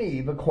Adam and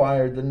Eve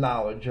acquired the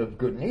knowledge of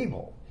good and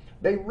evil,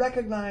 they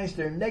recognized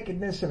their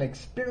nakedness and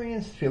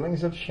experienced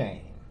feelings of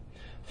shame.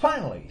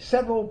 Finally,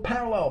 several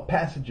parallel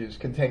passages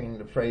containing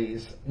the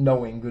phrase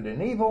knowing good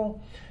and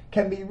evil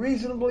can be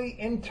reasonably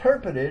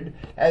interpreted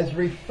as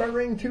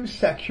referring to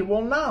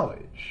sexual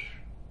knowledge.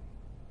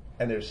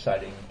 And they're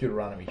citing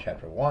Deuteronomy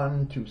chapter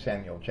 1, 2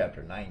 Samuel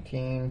chapter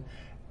 19,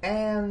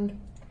 and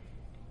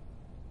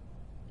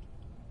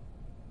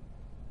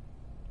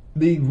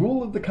the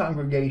Rule of the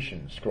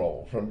Congregation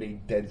scroll from the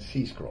Dead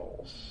Sea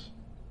Scrolls.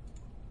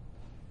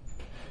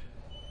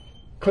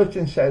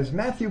 Clifton says,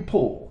 Matthew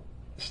Poole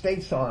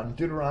states on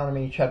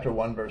Deuteronomy chapter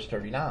 1 verse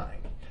 39,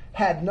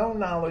 had no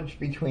knowledge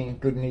between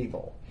good and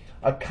evil,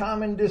 a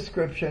common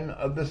description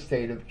of the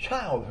state of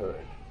childhood,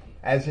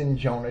 as in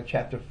Jonah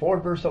chapter 4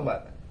 verse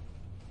 11.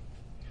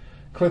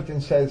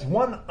 Clifton says,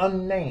 one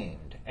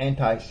unnamed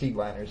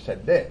anti-seedliner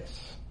said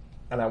this,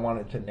 and I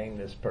wanted to name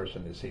this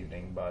person this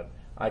evening, but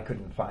I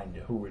couldn't find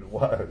who it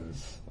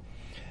was.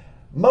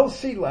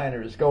 Most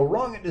seedliners go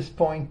wrong at this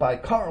point by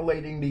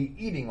correlating the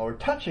eating or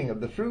touching of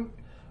the fruit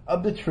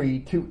of the tree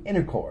to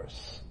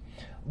intercourse.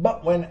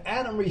 But when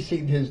Adam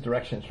received his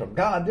directions from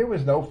God, there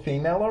was no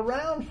female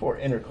around for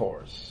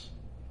intercourse.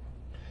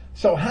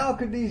 So how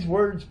could these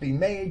words be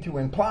made to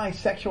imply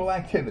sexual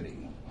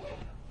activity?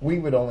 We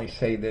would only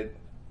say that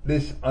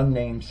this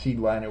unnamed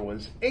seedliner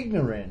was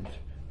ignorant,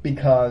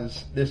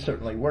 because there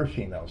certainly were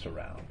females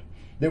around.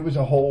 There was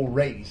a whole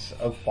race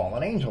of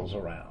fallen angels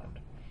around,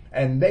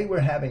 and they were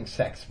having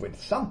sex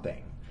with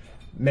something.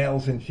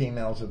 males and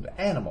females of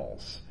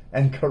animals,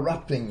 and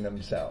corrupting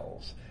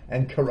themselves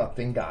and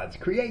corrupting God's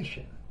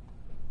creation.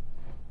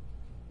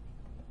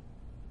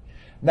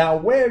 Now,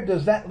 where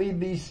does that leave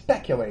these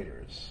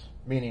speculators,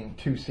 meaning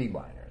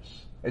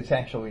two-seedliners? It's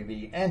actually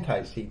the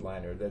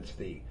anti-seedliner that's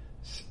the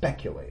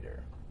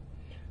speculator,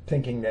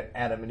 thinking that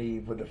Adam and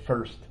Eve were the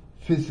first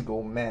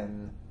physical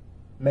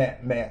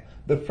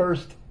the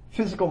first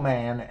physical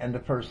man and the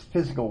first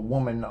physical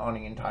woman on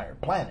the entire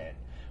planet,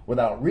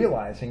 without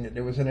realizing that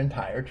there was an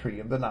entire tree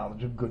of the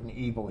knowledge of good and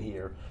evil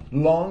here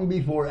long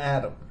before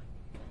Adam.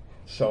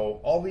 So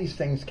all these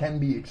things can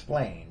be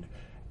explained,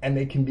 and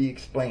they can be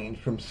explained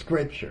from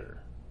Scripture,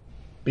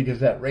 because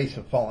that race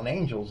of fallen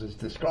angels is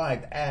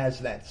described as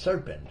that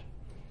serpent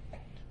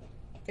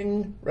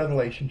in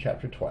Revelation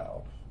chapter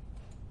 12.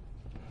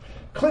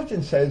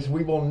 Clifton says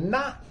we will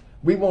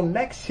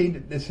next see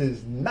that this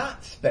is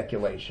not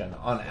speculation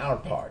on our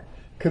part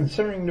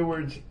concerning the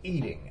words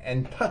eating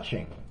and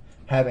touching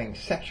having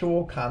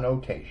sexual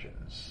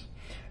connotations.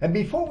 And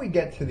before we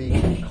get to the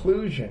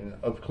conclusion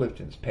of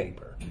Clifton's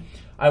paper,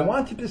 I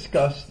want to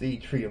discuss the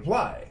tree of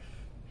life.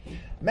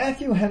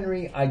 Matthew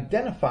Henry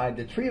identified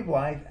the tree of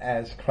life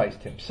as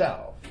Christ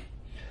himself,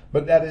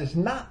 but that is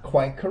not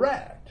quite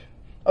correct.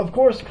 Of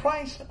course,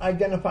 Christ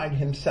identified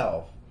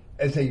himself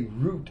as a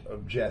root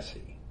of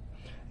Jesse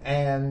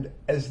and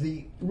as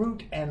the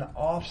root and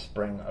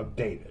offspring of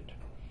David,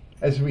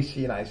 as we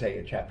see in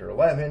Isaiah chapter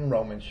 11,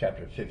 Romans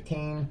chapter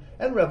 15,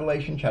 and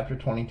Revelation chapter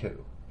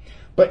 22.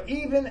 But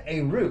even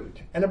a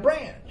root and a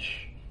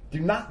branch do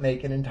not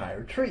make an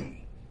entire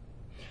tree.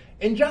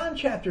 In John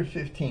chapter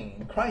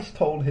 15, Christ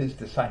told his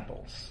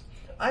disciples,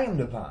 I am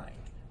the vine,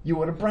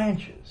 you are the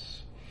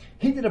branches.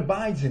 He that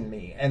abides in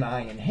me, and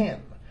I in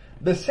him,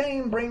 the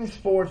same brings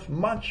forth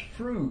much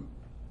fruit.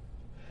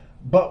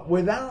 But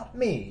without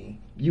me,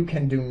 you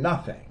can do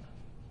nothing.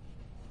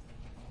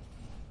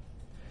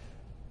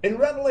 In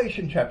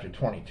Revelation chapter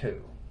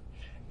 22,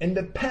 in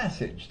the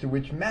passage to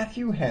which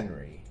Matthew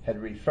Henry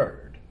had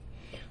referred,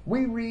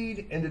 we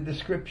read in the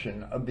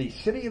description of the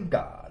city of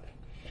God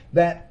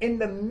that in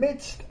the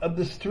midst of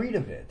the street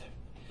of it,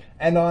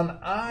 and on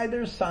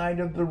either side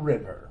of the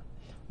river,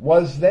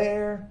 was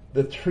there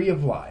the tree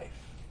of life,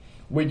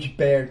 which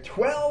bare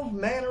 12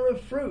 manner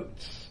of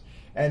fruits,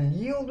 and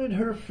yielded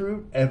her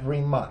fruit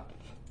every month.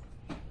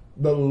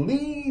 The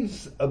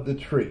leaves of the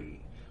tree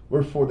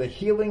were for the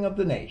healing of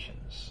the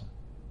nations.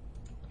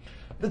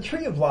 The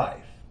tree of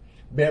life,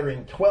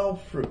 bearing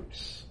 12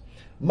 fruits,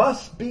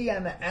 must be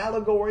an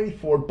allegory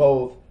for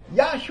both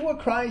Yahshua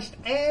Christ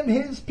and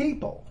his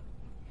people,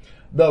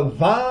 the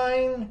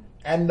vine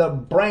and the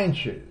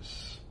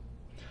branches.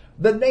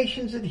 The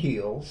nations it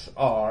heals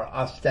are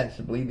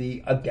ostensibly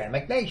the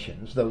Adamic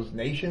nations, those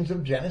nations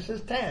of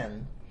Genesis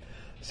 10.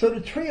 So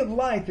the tree of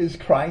life is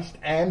Christ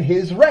and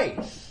his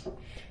race.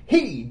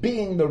 He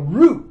being the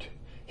root,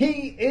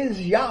 he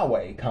is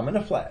Yahweh come in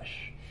the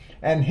flesh,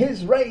 and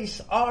his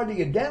race are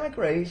the Adamic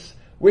race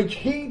which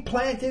he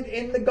planted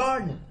in the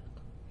garden.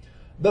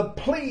 The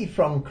plea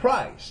from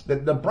Christ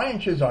that the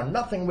branches are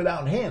nothing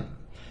without him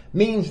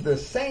means the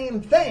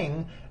same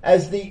thing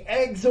as the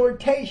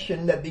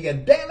exhortation that the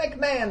Adamic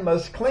man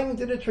must cling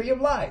to the tree of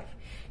life,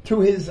 to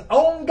his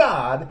own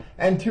God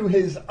and to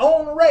his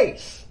own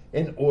race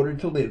in order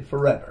to live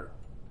forever.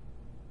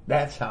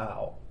 That's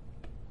how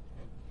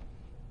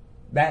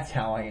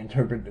I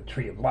interpret the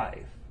tree of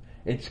life.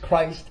 It's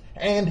Christ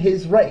and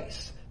his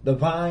race, the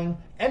vine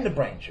and the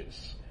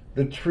branches,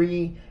 the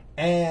tree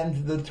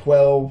and the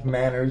 12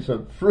 manners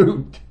of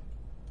fruit,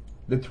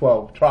 the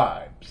 12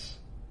 tribes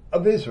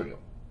of Israel.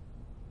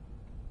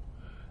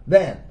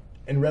 Then,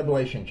 in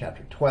Revelation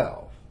chapter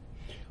 12,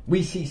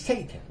 we see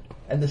Satan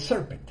and the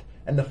serpent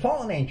and the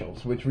fallen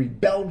angels which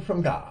rebelled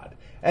from God,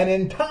 an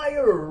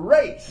entire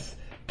race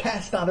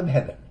cast out of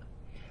heaven.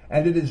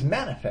 And it is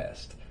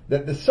manifest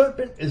that the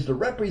serpent is the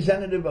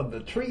representative of the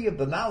tree of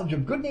the knowledge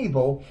of good and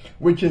evil,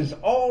 which is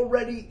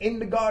already in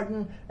the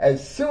garden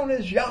as soon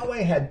as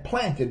Yahweh had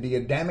planted the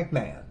Adamic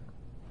man.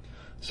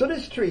 So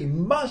this tree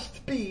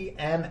must be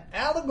an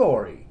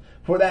allegory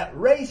for that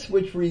race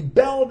which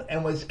rebelled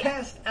and was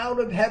cast out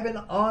of heaven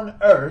on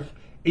earth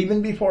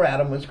even before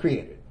Adam was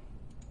created.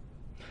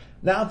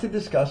 Now to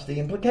discuss the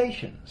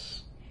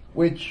implications,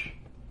 which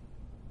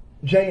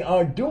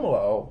J.R.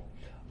 Dumelow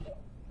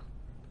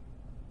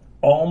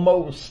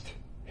almost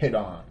hit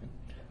on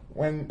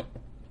when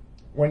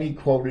he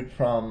quoted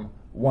from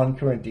 1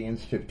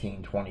 Corinthians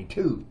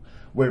 15:22,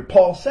 where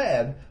Paul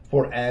said,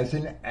 For as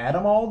in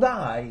Adam all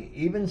die,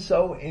 even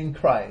so in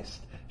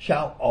Christ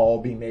shall all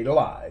be made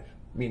alive,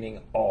 meaning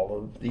all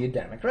of the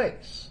Adamic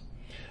race.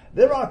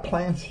 There are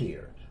plants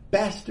here,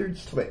 bastard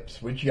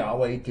slips, which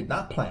Yahweh did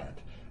not plant,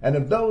 and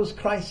of those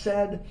Christ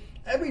said,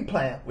 Every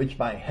plant which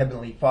my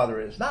heavenly Father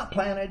has not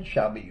planted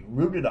shall be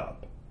rooted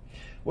up.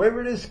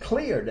 Where it is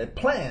clear that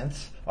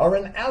plants are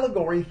an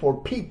allegory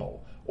for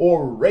people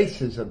or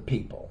races of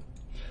people.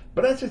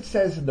 But as it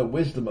says in the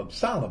wisdom of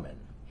Solomon,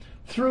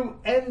 through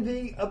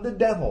envy of the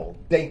devil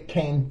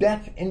came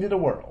death into the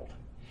world.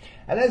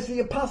 And as the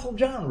Apostle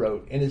John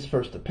wrote in his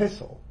first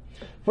epistle,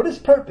 For this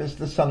purpose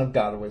the Son of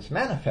God was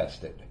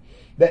manifested,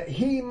 that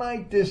he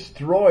might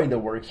destroy the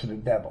works of the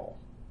devil.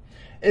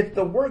 If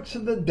the works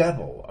of the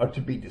devil are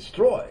to be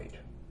destroyed,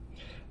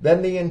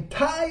 then the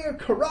entire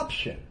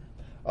corruption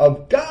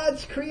of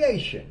God's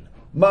creation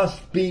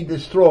must be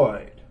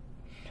destroyed.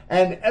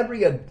 And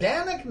every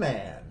Adamic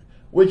man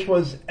which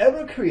was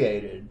ever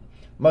created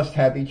must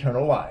have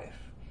eternal life,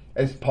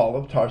 as Paul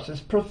of Tarsus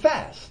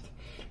professed,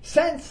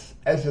 since,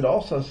 as it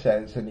also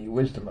says in the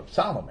Wisdom of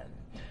Solomon,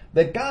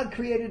 that God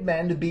created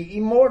man to be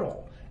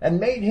immortal and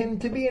made him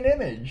to be an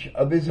image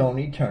of his own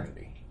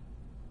eternity.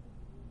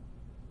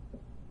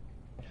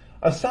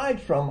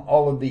 Aside from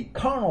all of the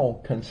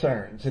carnal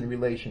concerns in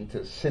relation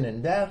to sin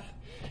and death,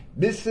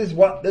 this is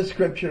what the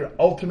Scripture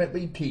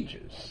ultimately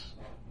teaches.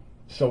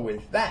 So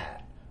with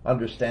that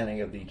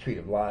understanding of the tree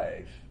of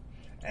life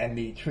and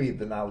the tree of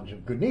the knowledge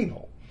of good and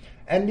evil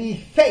and the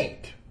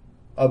fate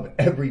of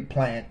every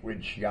plant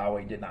which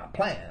Yahweh did not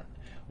plant,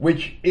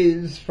 which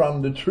is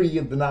from the tree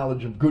of the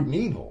knowledge of good and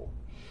evil,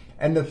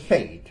 and the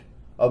fate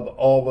of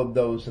all of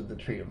those of the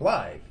tree of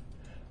life,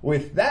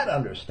 with that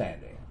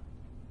understanding,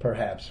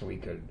 perhaps we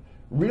could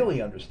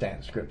really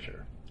understand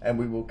Scripture. And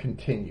we will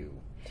continue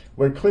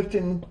where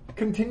Clifton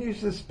continues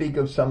to speak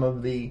of some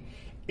of the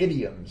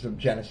idioms of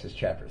Genesis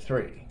chapter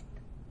 3.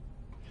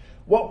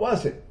 What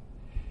was it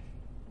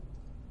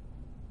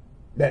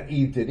that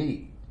Eve did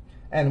eat?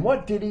 And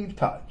what did Eve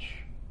touch?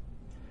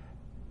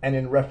 And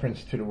in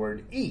reference to the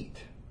word eat,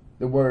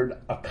 the word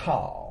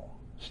akal,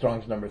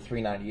 Strong's number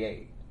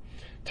 398,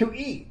 to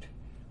eat,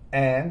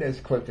 and as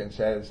Clifton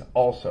says,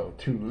 also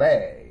to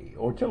lay,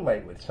 or to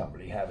lay with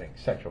somebody having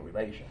sexual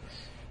relations.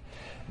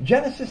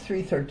 Genesis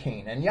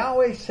 3:13, and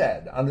Yahweh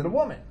said unto the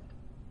woman,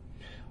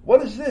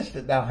 what is this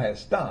that thou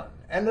hast done?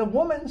 And the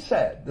woman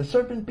said, the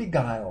serpent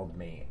beguiled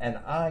me, and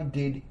I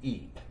did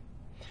eat.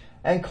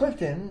 And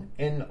Clifton,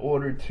 in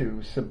order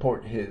to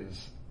support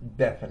his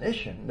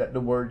definition, that the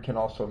word can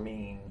also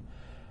mean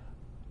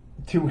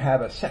to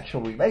have a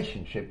sexual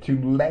relationship, to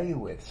lay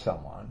with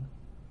someone,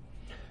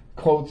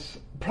 quotes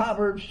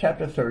Proverbs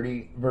chapter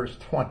 30, verse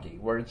 20,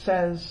 where it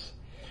says,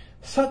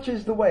 such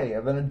is the way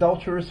of an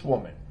adulterous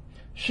woman.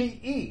 She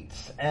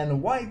eats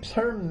and wipes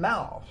her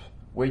mouth,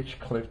 which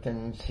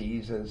Clifton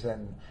sees as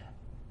an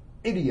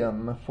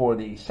idiom for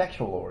the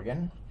sexual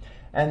organ,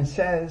 and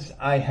says,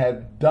 I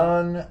have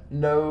done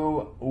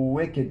no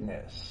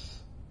wickedness.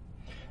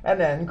 And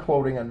then,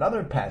 quoting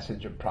another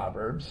passage of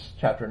Proverbs,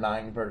 chapter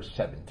 9, verse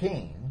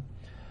 17,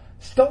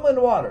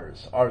 stolen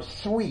waters are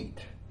sweet,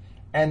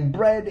 and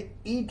bread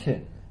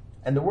eaten.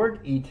 And the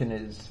word eaten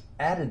is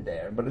added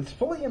there, but it's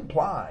fully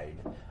implied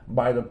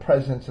by the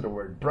presence of the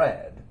word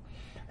bread.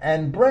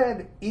 And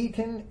bread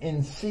eaten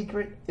in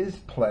secret is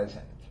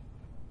pleasant.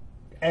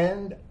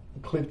 And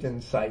Clifton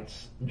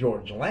cites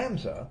George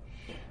Lamsa,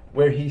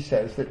 where he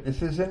says that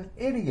this is an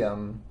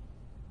idiom.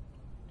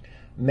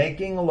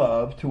 Making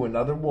love to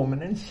another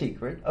woman in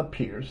secret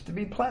appears to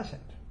be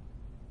pleasant.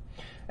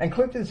 And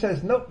Clifton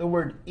says, note the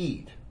word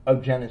eat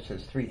of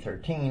Genesis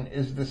 3:13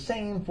 is the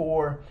same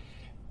for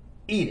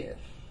eateth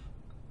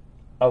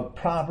of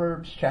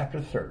Proverbs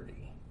chapter 30.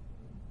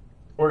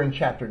 Or in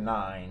chapter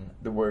 9,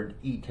 the word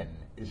eaten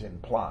is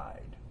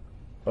implied,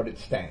 but it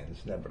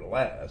stands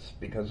nevertheless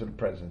because of the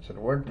presence of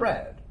the word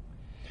bread.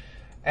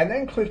 And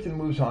then Clifton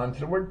moves on to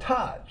the word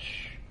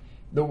touch,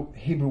 the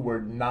Hebrew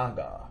word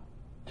naga,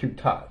 to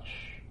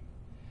touch.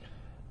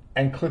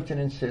 And Clifton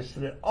insists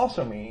that it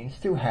also means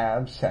to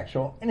have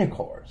sexual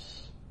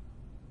intercourse.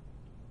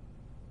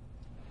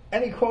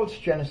 And he quotes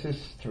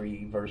Genesis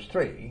 3, verse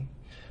 3,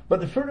 but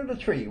the fruit of the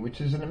tree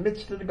which is in the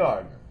midst of the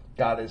garden,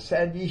 God has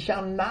said, ye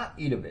shall not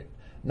eat of it,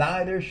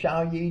 neither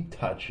shall ye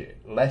touch it,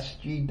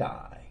 lest ye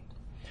die.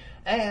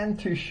 And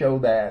to show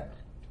that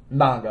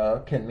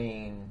naga can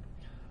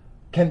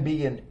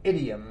be an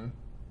idiom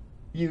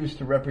used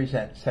to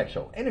represent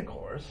sexual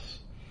intercourse,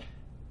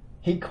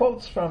 he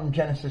quotes from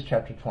Genesis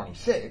chapter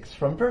 26,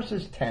 from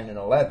verses 10 and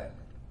 11.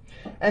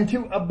 And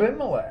to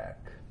Abimelech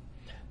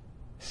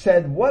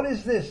said, what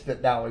is this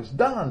that thou hast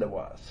done unto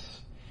us?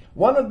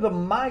 One of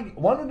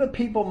the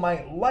people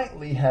might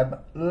lightly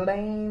have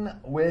lain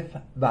with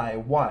thy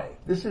wife.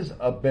 This is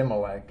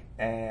Abimelech,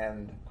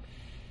 and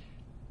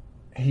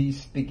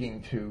he's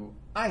speaking to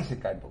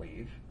Isaac, I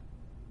believe.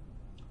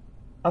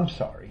 I'm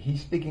sorry, he's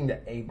speaking to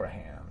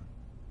Abraham.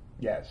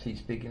 Yes, he's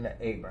speaking to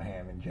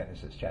Abraham in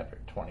Genesis chapter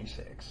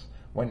 26,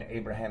 when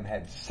Abraham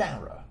had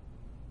Sarah.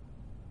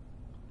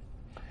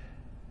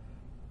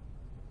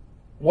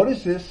 What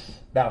is this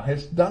thou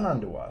hast done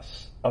unto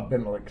us?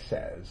 Abimelech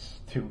says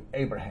to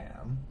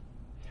Abraham.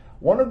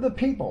 One of the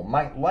people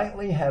might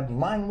lightly have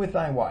lain with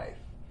thy wife,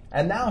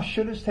 and thou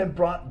shouldest have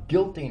brought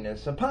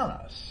guiltiness upon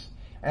us.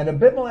 And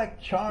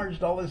Abimelech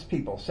charged all his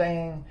people,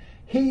 saying,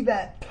 he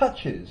that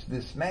touches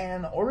this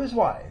man or his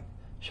wife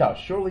shall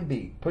surely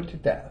be put to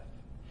death.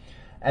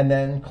 And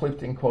then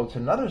Clifton quotes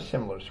another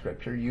similar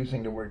scripture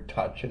using the word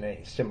touch in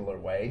a similar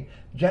way.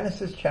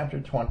 Genesis chapter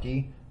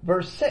 20,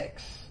 verse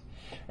 6.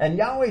 And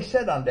Yahweh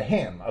said unto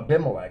him,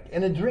 Abimelech,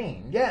 in a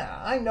dream,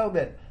 I know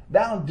that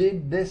thou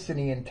did this in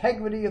the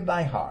integrity of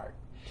thy heart.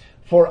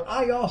 For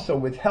I also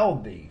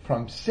withheld thee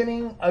from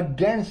sinning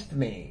against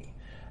me.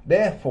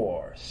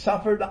 Therefore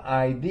suffered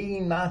I thee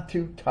not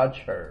to touch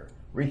her,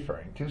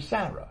 referring to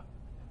Sarah.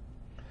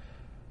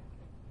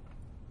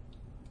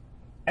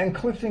 And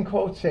Clifton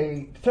quotes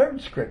a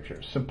third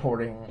scripture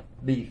supporting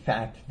the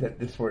fact that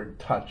this word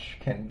touch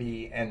can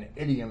be an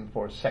idiom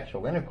for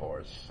sexual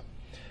intercourse.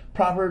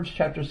 Proverbs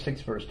chapter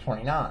 6 verse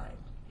 29.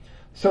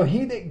 So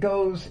he that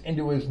goes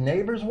into his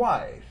neighbor's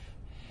wife,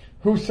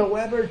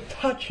 whosoever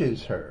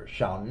touches her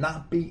shall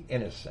not be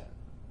innocent.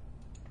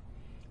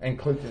 And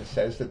Clifton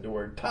says that the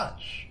word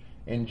touch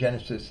in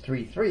Genesis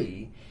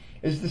 3:3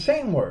 is the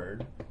same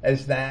word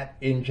as that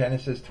in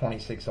Genesis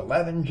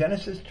 26:11,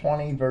 Genesis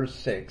 20 verse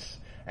 6,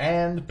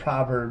 and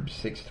Proverbs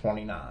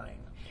 6:29.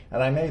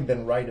 And I may have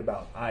been right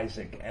about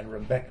Isaac and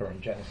Rebekah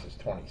in Genesis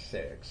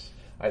 26.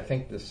 I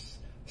think this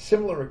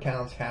similar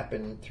accounts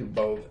happened to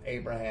both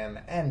Abraham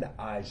and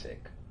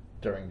Isaac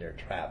during their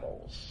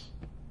travels.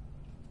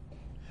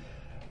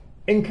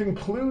 In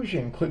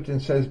conclusion, Clifton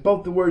says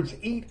both the words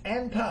eat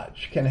and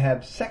touch can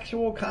have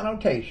sexual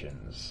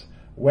connotations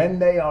when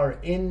they are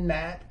in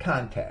that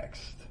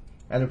context.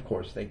 And of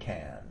course they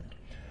can.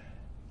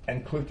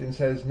 And Clifton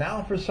says,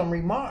 now for some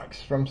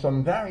remarks from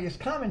some various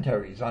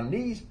commentaries on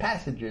these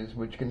passages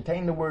which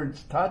contain the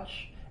words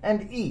touch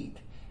and eat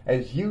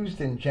as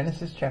used in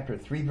Genesis chapter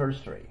 3 verse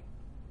 3.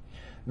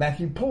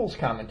 Matthew Poole's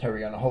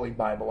commentary on the Holy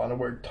Bible on the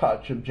word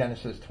touch of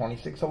Genesis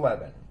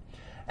 26:11.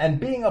 And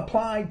being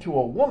applied to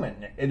a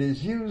woman, it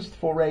is used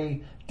for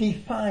a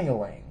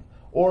defiling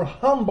or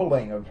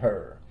humbling of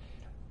her.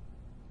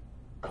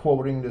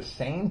 Quoting the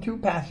same two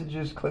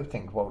passages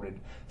Clifton quoted,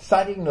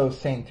 citing those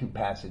same two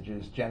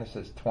passages,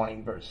 Genesis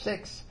 20 verse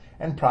 6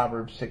 and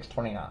Proverbs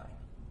 6:29.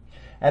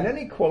 And then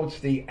he quotes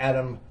the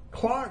Adam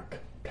Clarke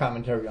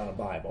commentary on the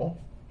Bible,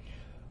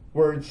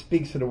 where it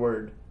speaks of the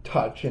word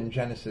touch in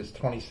Genesis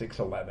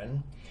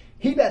 26:11.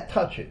 He that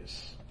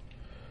touches,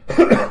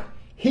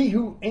 he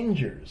who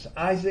injures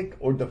Isaac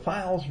or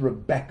defiles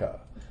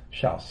Rebekah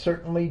shall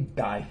certainly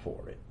die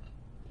for it.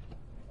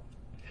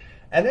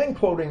 And then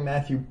quoting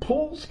Matthew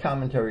Poole's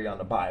commentary on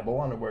the Bible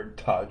on the word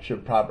touch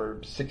of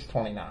Proverbs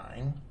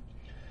 6:29,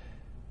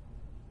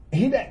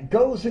 he that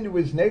goes into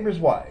his neighbor's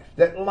wife,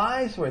 that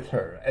lies with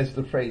her, as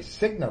the phrase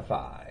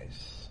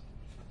signifies,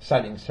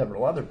 citing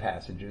several other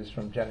passages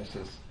from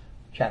Genesis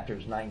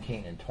chapters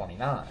 19 and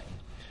 29,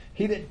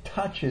 he that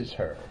touches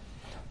her,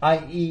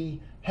 i.e.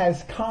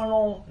 has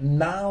carnal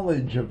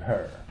knowledge of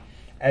her,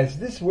 as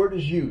this word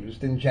is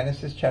used in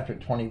Genesis chapter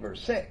 20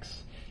 verse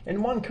 6,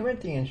 in 1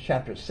 Corinthians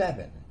chapter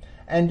 7,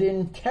 and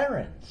in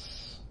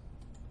Terence,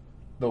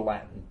 the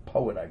Latin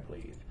poet, I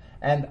believe,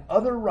 and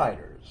other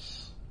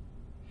writers,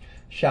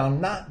 shall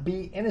not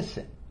be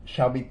innocent,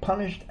 shall be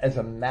punished as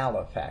a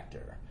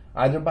malefactor,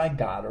 either by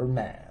God or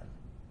man.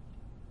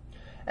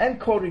 And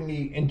quoting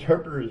the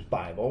Interpreter's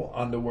Bible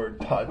on the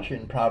word touch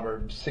in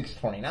Proverbs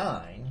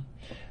 6:29,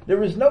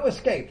 there is no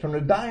escape from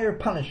the dire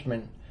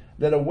punishment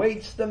that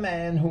awaits the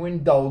man who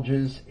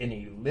indulges in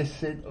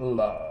illicit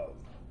love.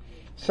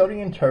 So the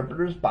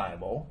Interpreter's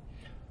Bible,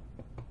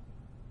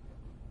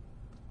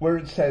 where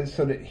it says,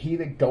 so that he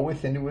that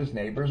goeth into his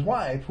neighbor's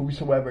wife,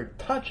 whosoever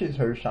touches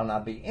her shall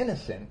not be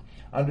innocent,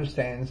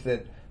 understands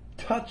that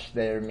touch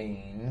there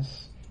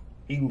means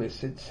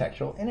illicit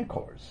sexual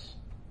intercourse.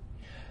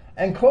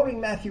 And quoting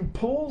Matthew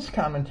Poole's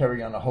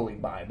commentary on the Holy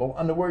Bible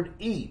on the word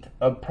eat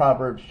of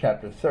Proverbs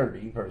chapter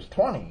 30 verse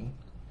 20,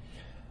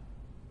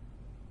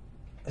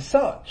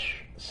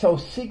 such, so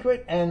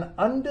secret and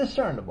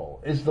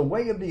undiscernible is the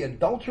way of the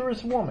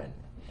adulterous woman,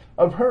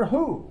 of her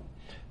who,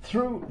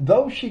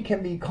 though she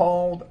can be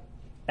called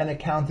and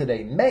accounted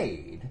a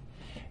maid,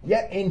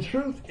 yet in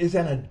truth is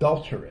an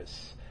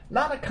adulteress,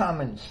 not a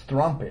common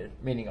strumpet,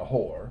 meaning a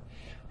whore,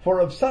 for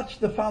of such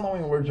the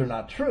following words are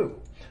not true,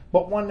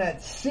 but one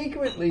that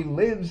secretly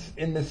lives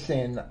in the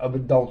sin of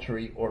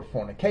adultery or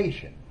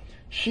fornication.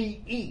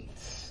 She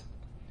eats,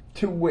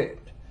 to wit,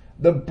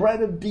 the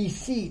bread of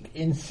deceit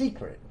in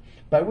secret,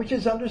 by which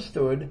is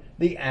understood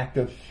the act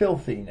of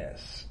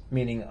filthiness,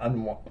 meaning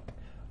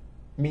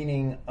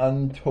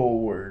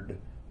untoward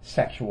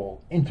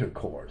sexual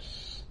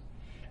intercourse.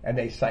 And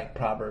they cite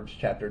Proverbs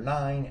chapter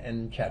 9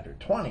 and chapter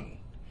 20,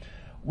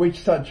 which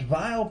such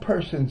vile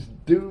persons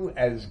do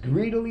as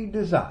greedily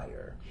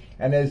desire,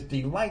 and as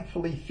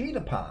delightfully feed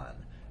upon,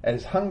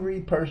 as hungry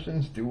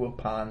persons do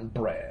upon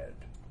bread.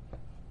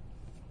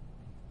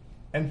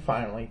 And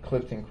finally,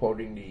 Clifton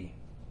quoting the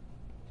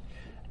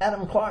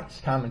Adam Clarke's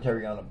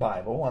commentary on the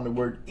Bible on the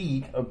word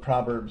eat of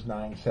Proverbs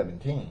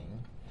 9:17,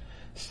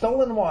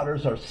 stolen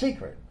waters are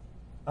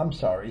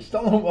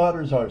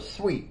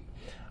sweet.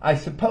 I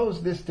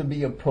suppose this to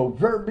be a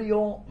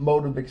proverbial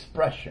mode of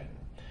expression,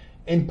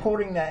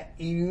 importing that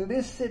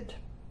illicit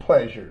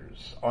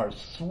pleasures are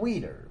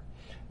sweeter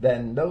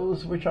than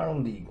those which are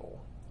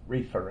legal,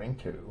 referring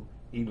to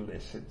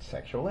illicit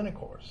sexual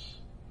intercourse.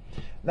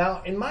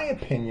 Now, in my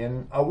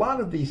opinion, a lot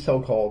of these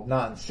so-called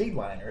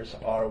non-seedliners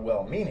are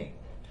well-meaning,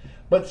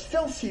 but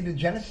still see the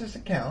Genesis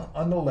account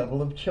on the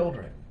level of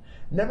children,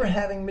 never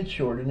having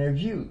matured in their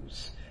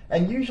views,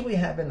 and usually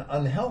have an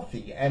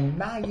unhealthy and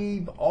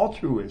naive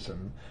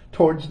altruism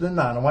towards the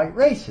non-white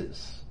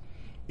races,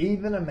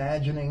 even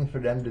imagining for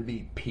them to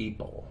be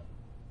people.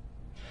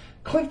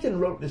 Clifton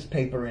wrote this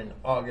paper in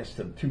August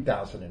of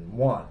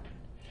 2001.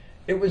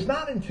 It was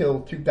not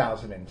until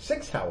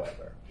 2006,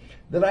 however,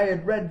 that I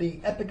had read the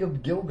Epic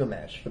of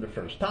Gilgamesh for the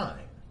first time.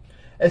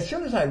 As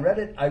soon as I read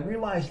it, I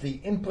realized the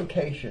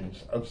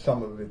implications of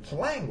some of its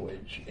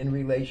language in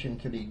relation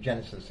to the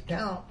Genesis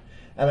account,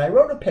 and I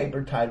wrote a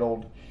paper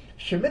titled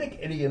Shemitic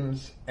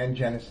Idioms and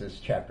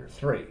Genesis Chapter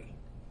 3.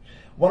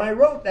 When I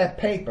wrote that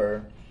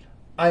paper,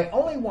 I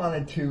only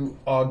wanted to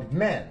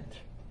augment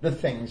the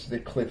things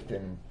that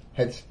Clifton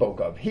had spoke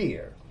of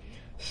here.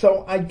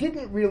 So I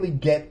didn't really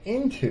get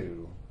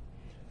into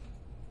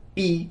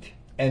eat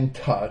and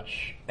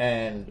touch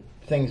and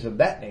things of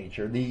that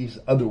nature, these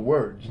other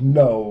words,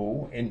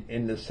 know,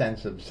 in the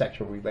sense of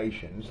sexual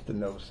relations, to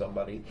know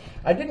somebody.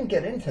 I didn't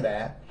get into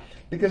that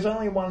because I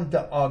only wanted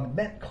to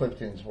augment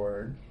Clifton's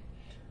work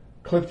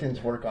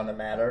on the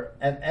matter,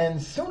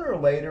 and sooner or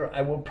later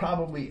I will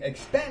probably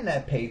extend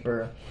that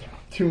paper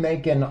to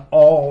make an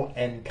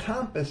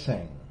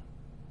all-encompassing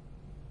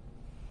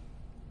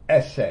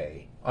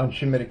essay on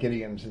Shemitic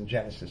idioms in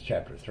Genesis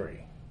chapter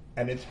 3.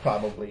 And it's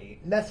probably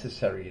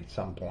necessary at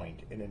some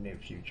point in the near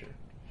future.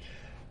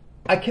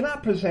 I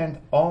cannot present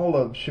all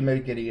of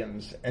Shemitic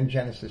idioms and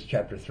Genesis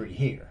chapter 3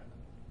 here.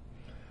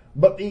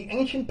 But the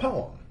ancient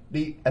poem,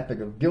 the Epic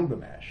of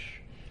Gilgamesh,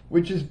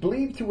 which is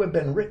believed to have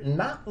been written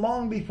not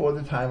long before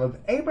the time of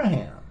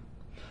Abraham,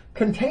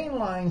 contain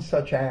lines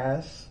such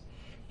as,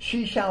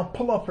 "She shall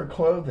pull off her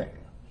clothing,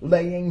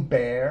 laying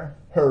bare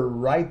her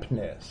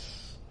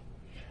ripeness,"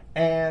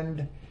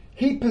 and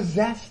 "He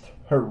possessed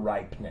her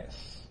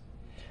ripeness,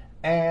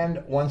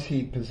 and once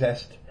he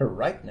possessed her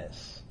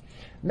ripeness,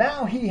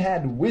 now he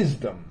had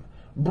wisdom,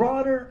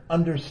 broader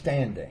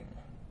understanding,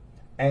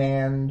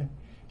 and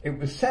it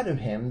was said of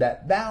him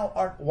that thou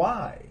art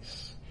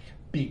wise,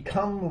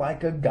 become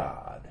like a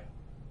god."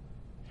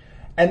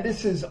 And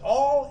this is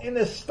all in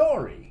a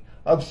story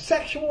of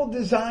sexual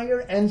desire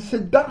and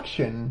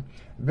seduction,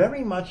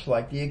 very much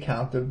like the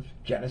account of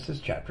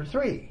Genesis chapter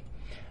 3.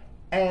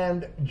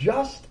 And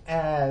just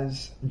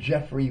as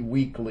Jeffrey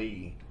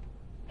Weekly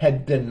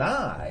had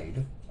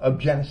denied of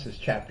Genesis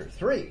chapter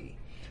 3,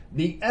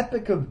 the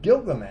Epic of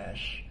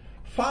Gilgamesh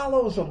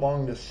follows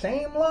along the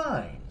same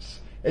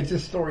lines. It's a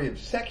story of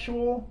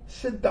sexual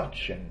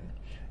seduction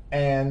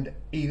and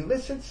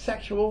illicit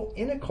sexual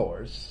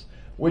intercourse,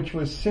 which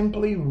was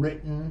simply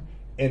written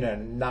in a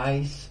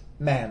nice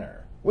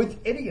manner, with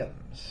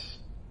idioms,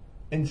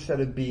 instead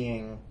of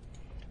being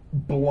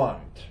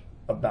blunt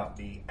about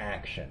the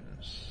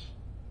actions.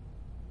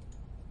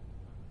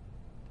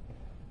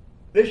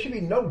 There should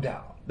be no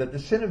doubt that the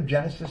sin of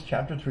Genesis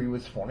chapter 3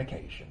 was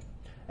fornication,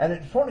 and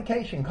that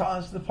fornication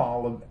caused the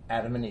fall of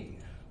Adam and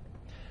Eve.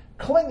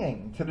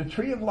 Clinging to the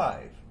tree of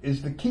life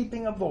is the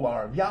keeping of the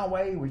law of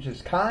Yahweh, which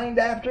is kind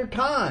after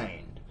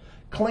kind,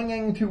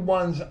 clinging to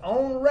one's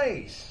own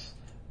race,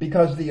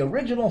 because the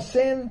original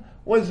sin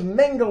was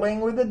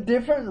mingling with a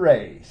different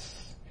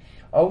race,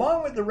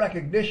 along with the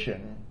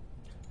recognition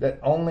that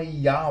only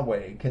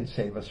Yahweh can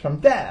save us from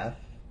death,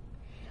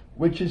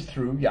 which is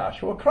through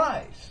Yahshua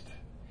Christ.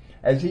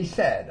 As he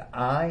said,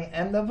 "I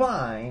am the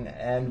vine,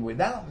 and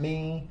without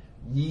me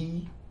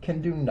ye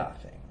can do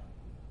nothing."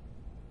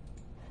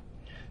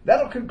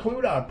 That'll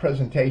conclude our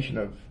presentation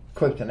of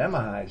Clifton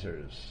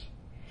Emmeheiser's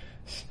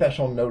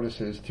special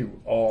notices to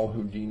all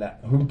who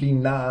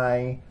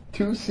deny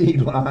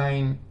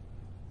Two-Seedline,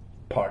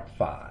 Part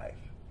 5.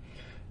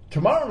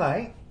 Tomorrow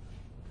night,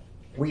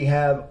 we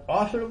have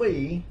Arthur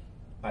Lee.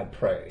 I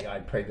pray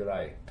that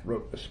I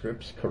wrote the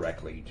scripts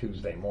correctly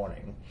Tuesday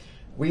morning.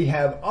 We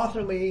have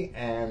Arthur Lee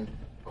and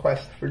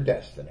Quest for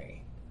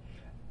Destiny.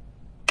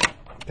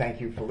 Thank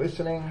you for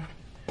listening.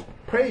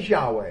 Praise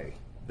Yahweh,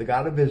 the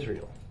God of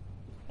Israel.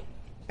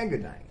 And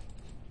good night.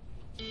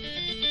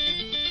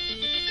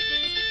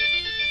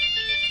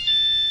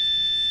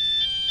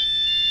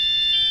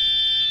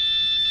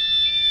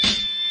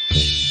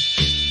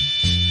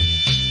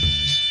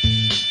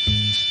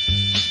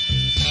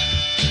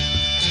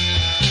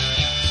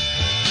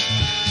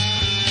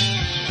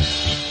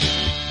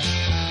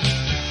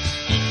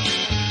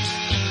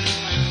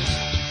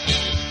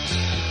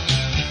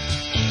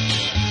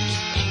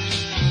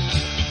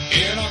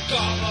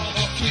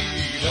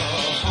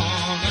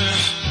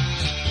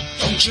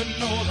 Don't you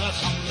know that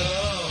I'm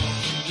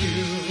loving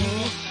you?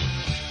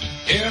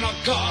 In a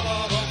God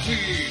of a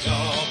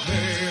Peter,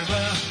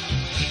 baby.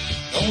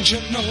 Don't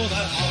you know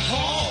that I'll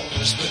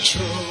always be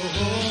true?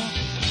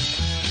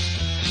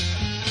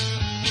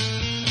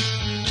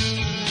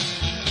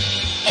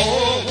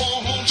 Oh,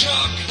 won't you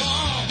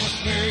come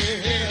with me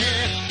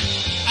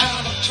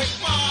and take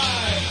my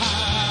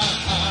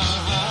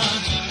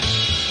hand?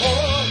 Oh,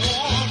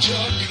 won't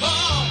you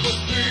come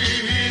with me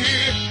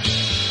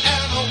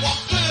and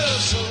walk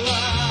this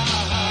line?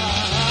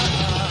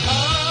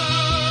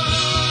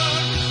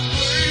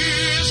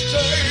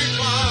 Take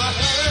my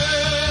hand.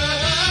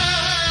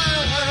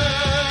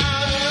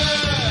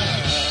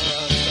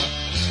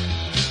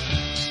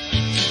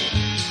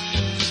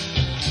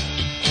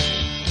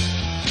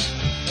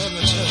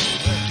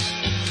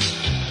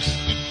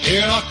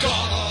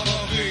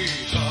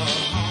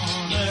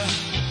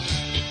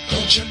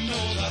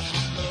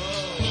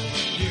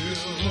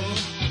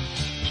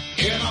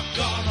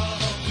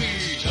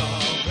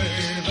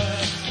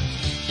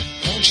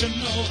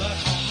 know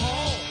that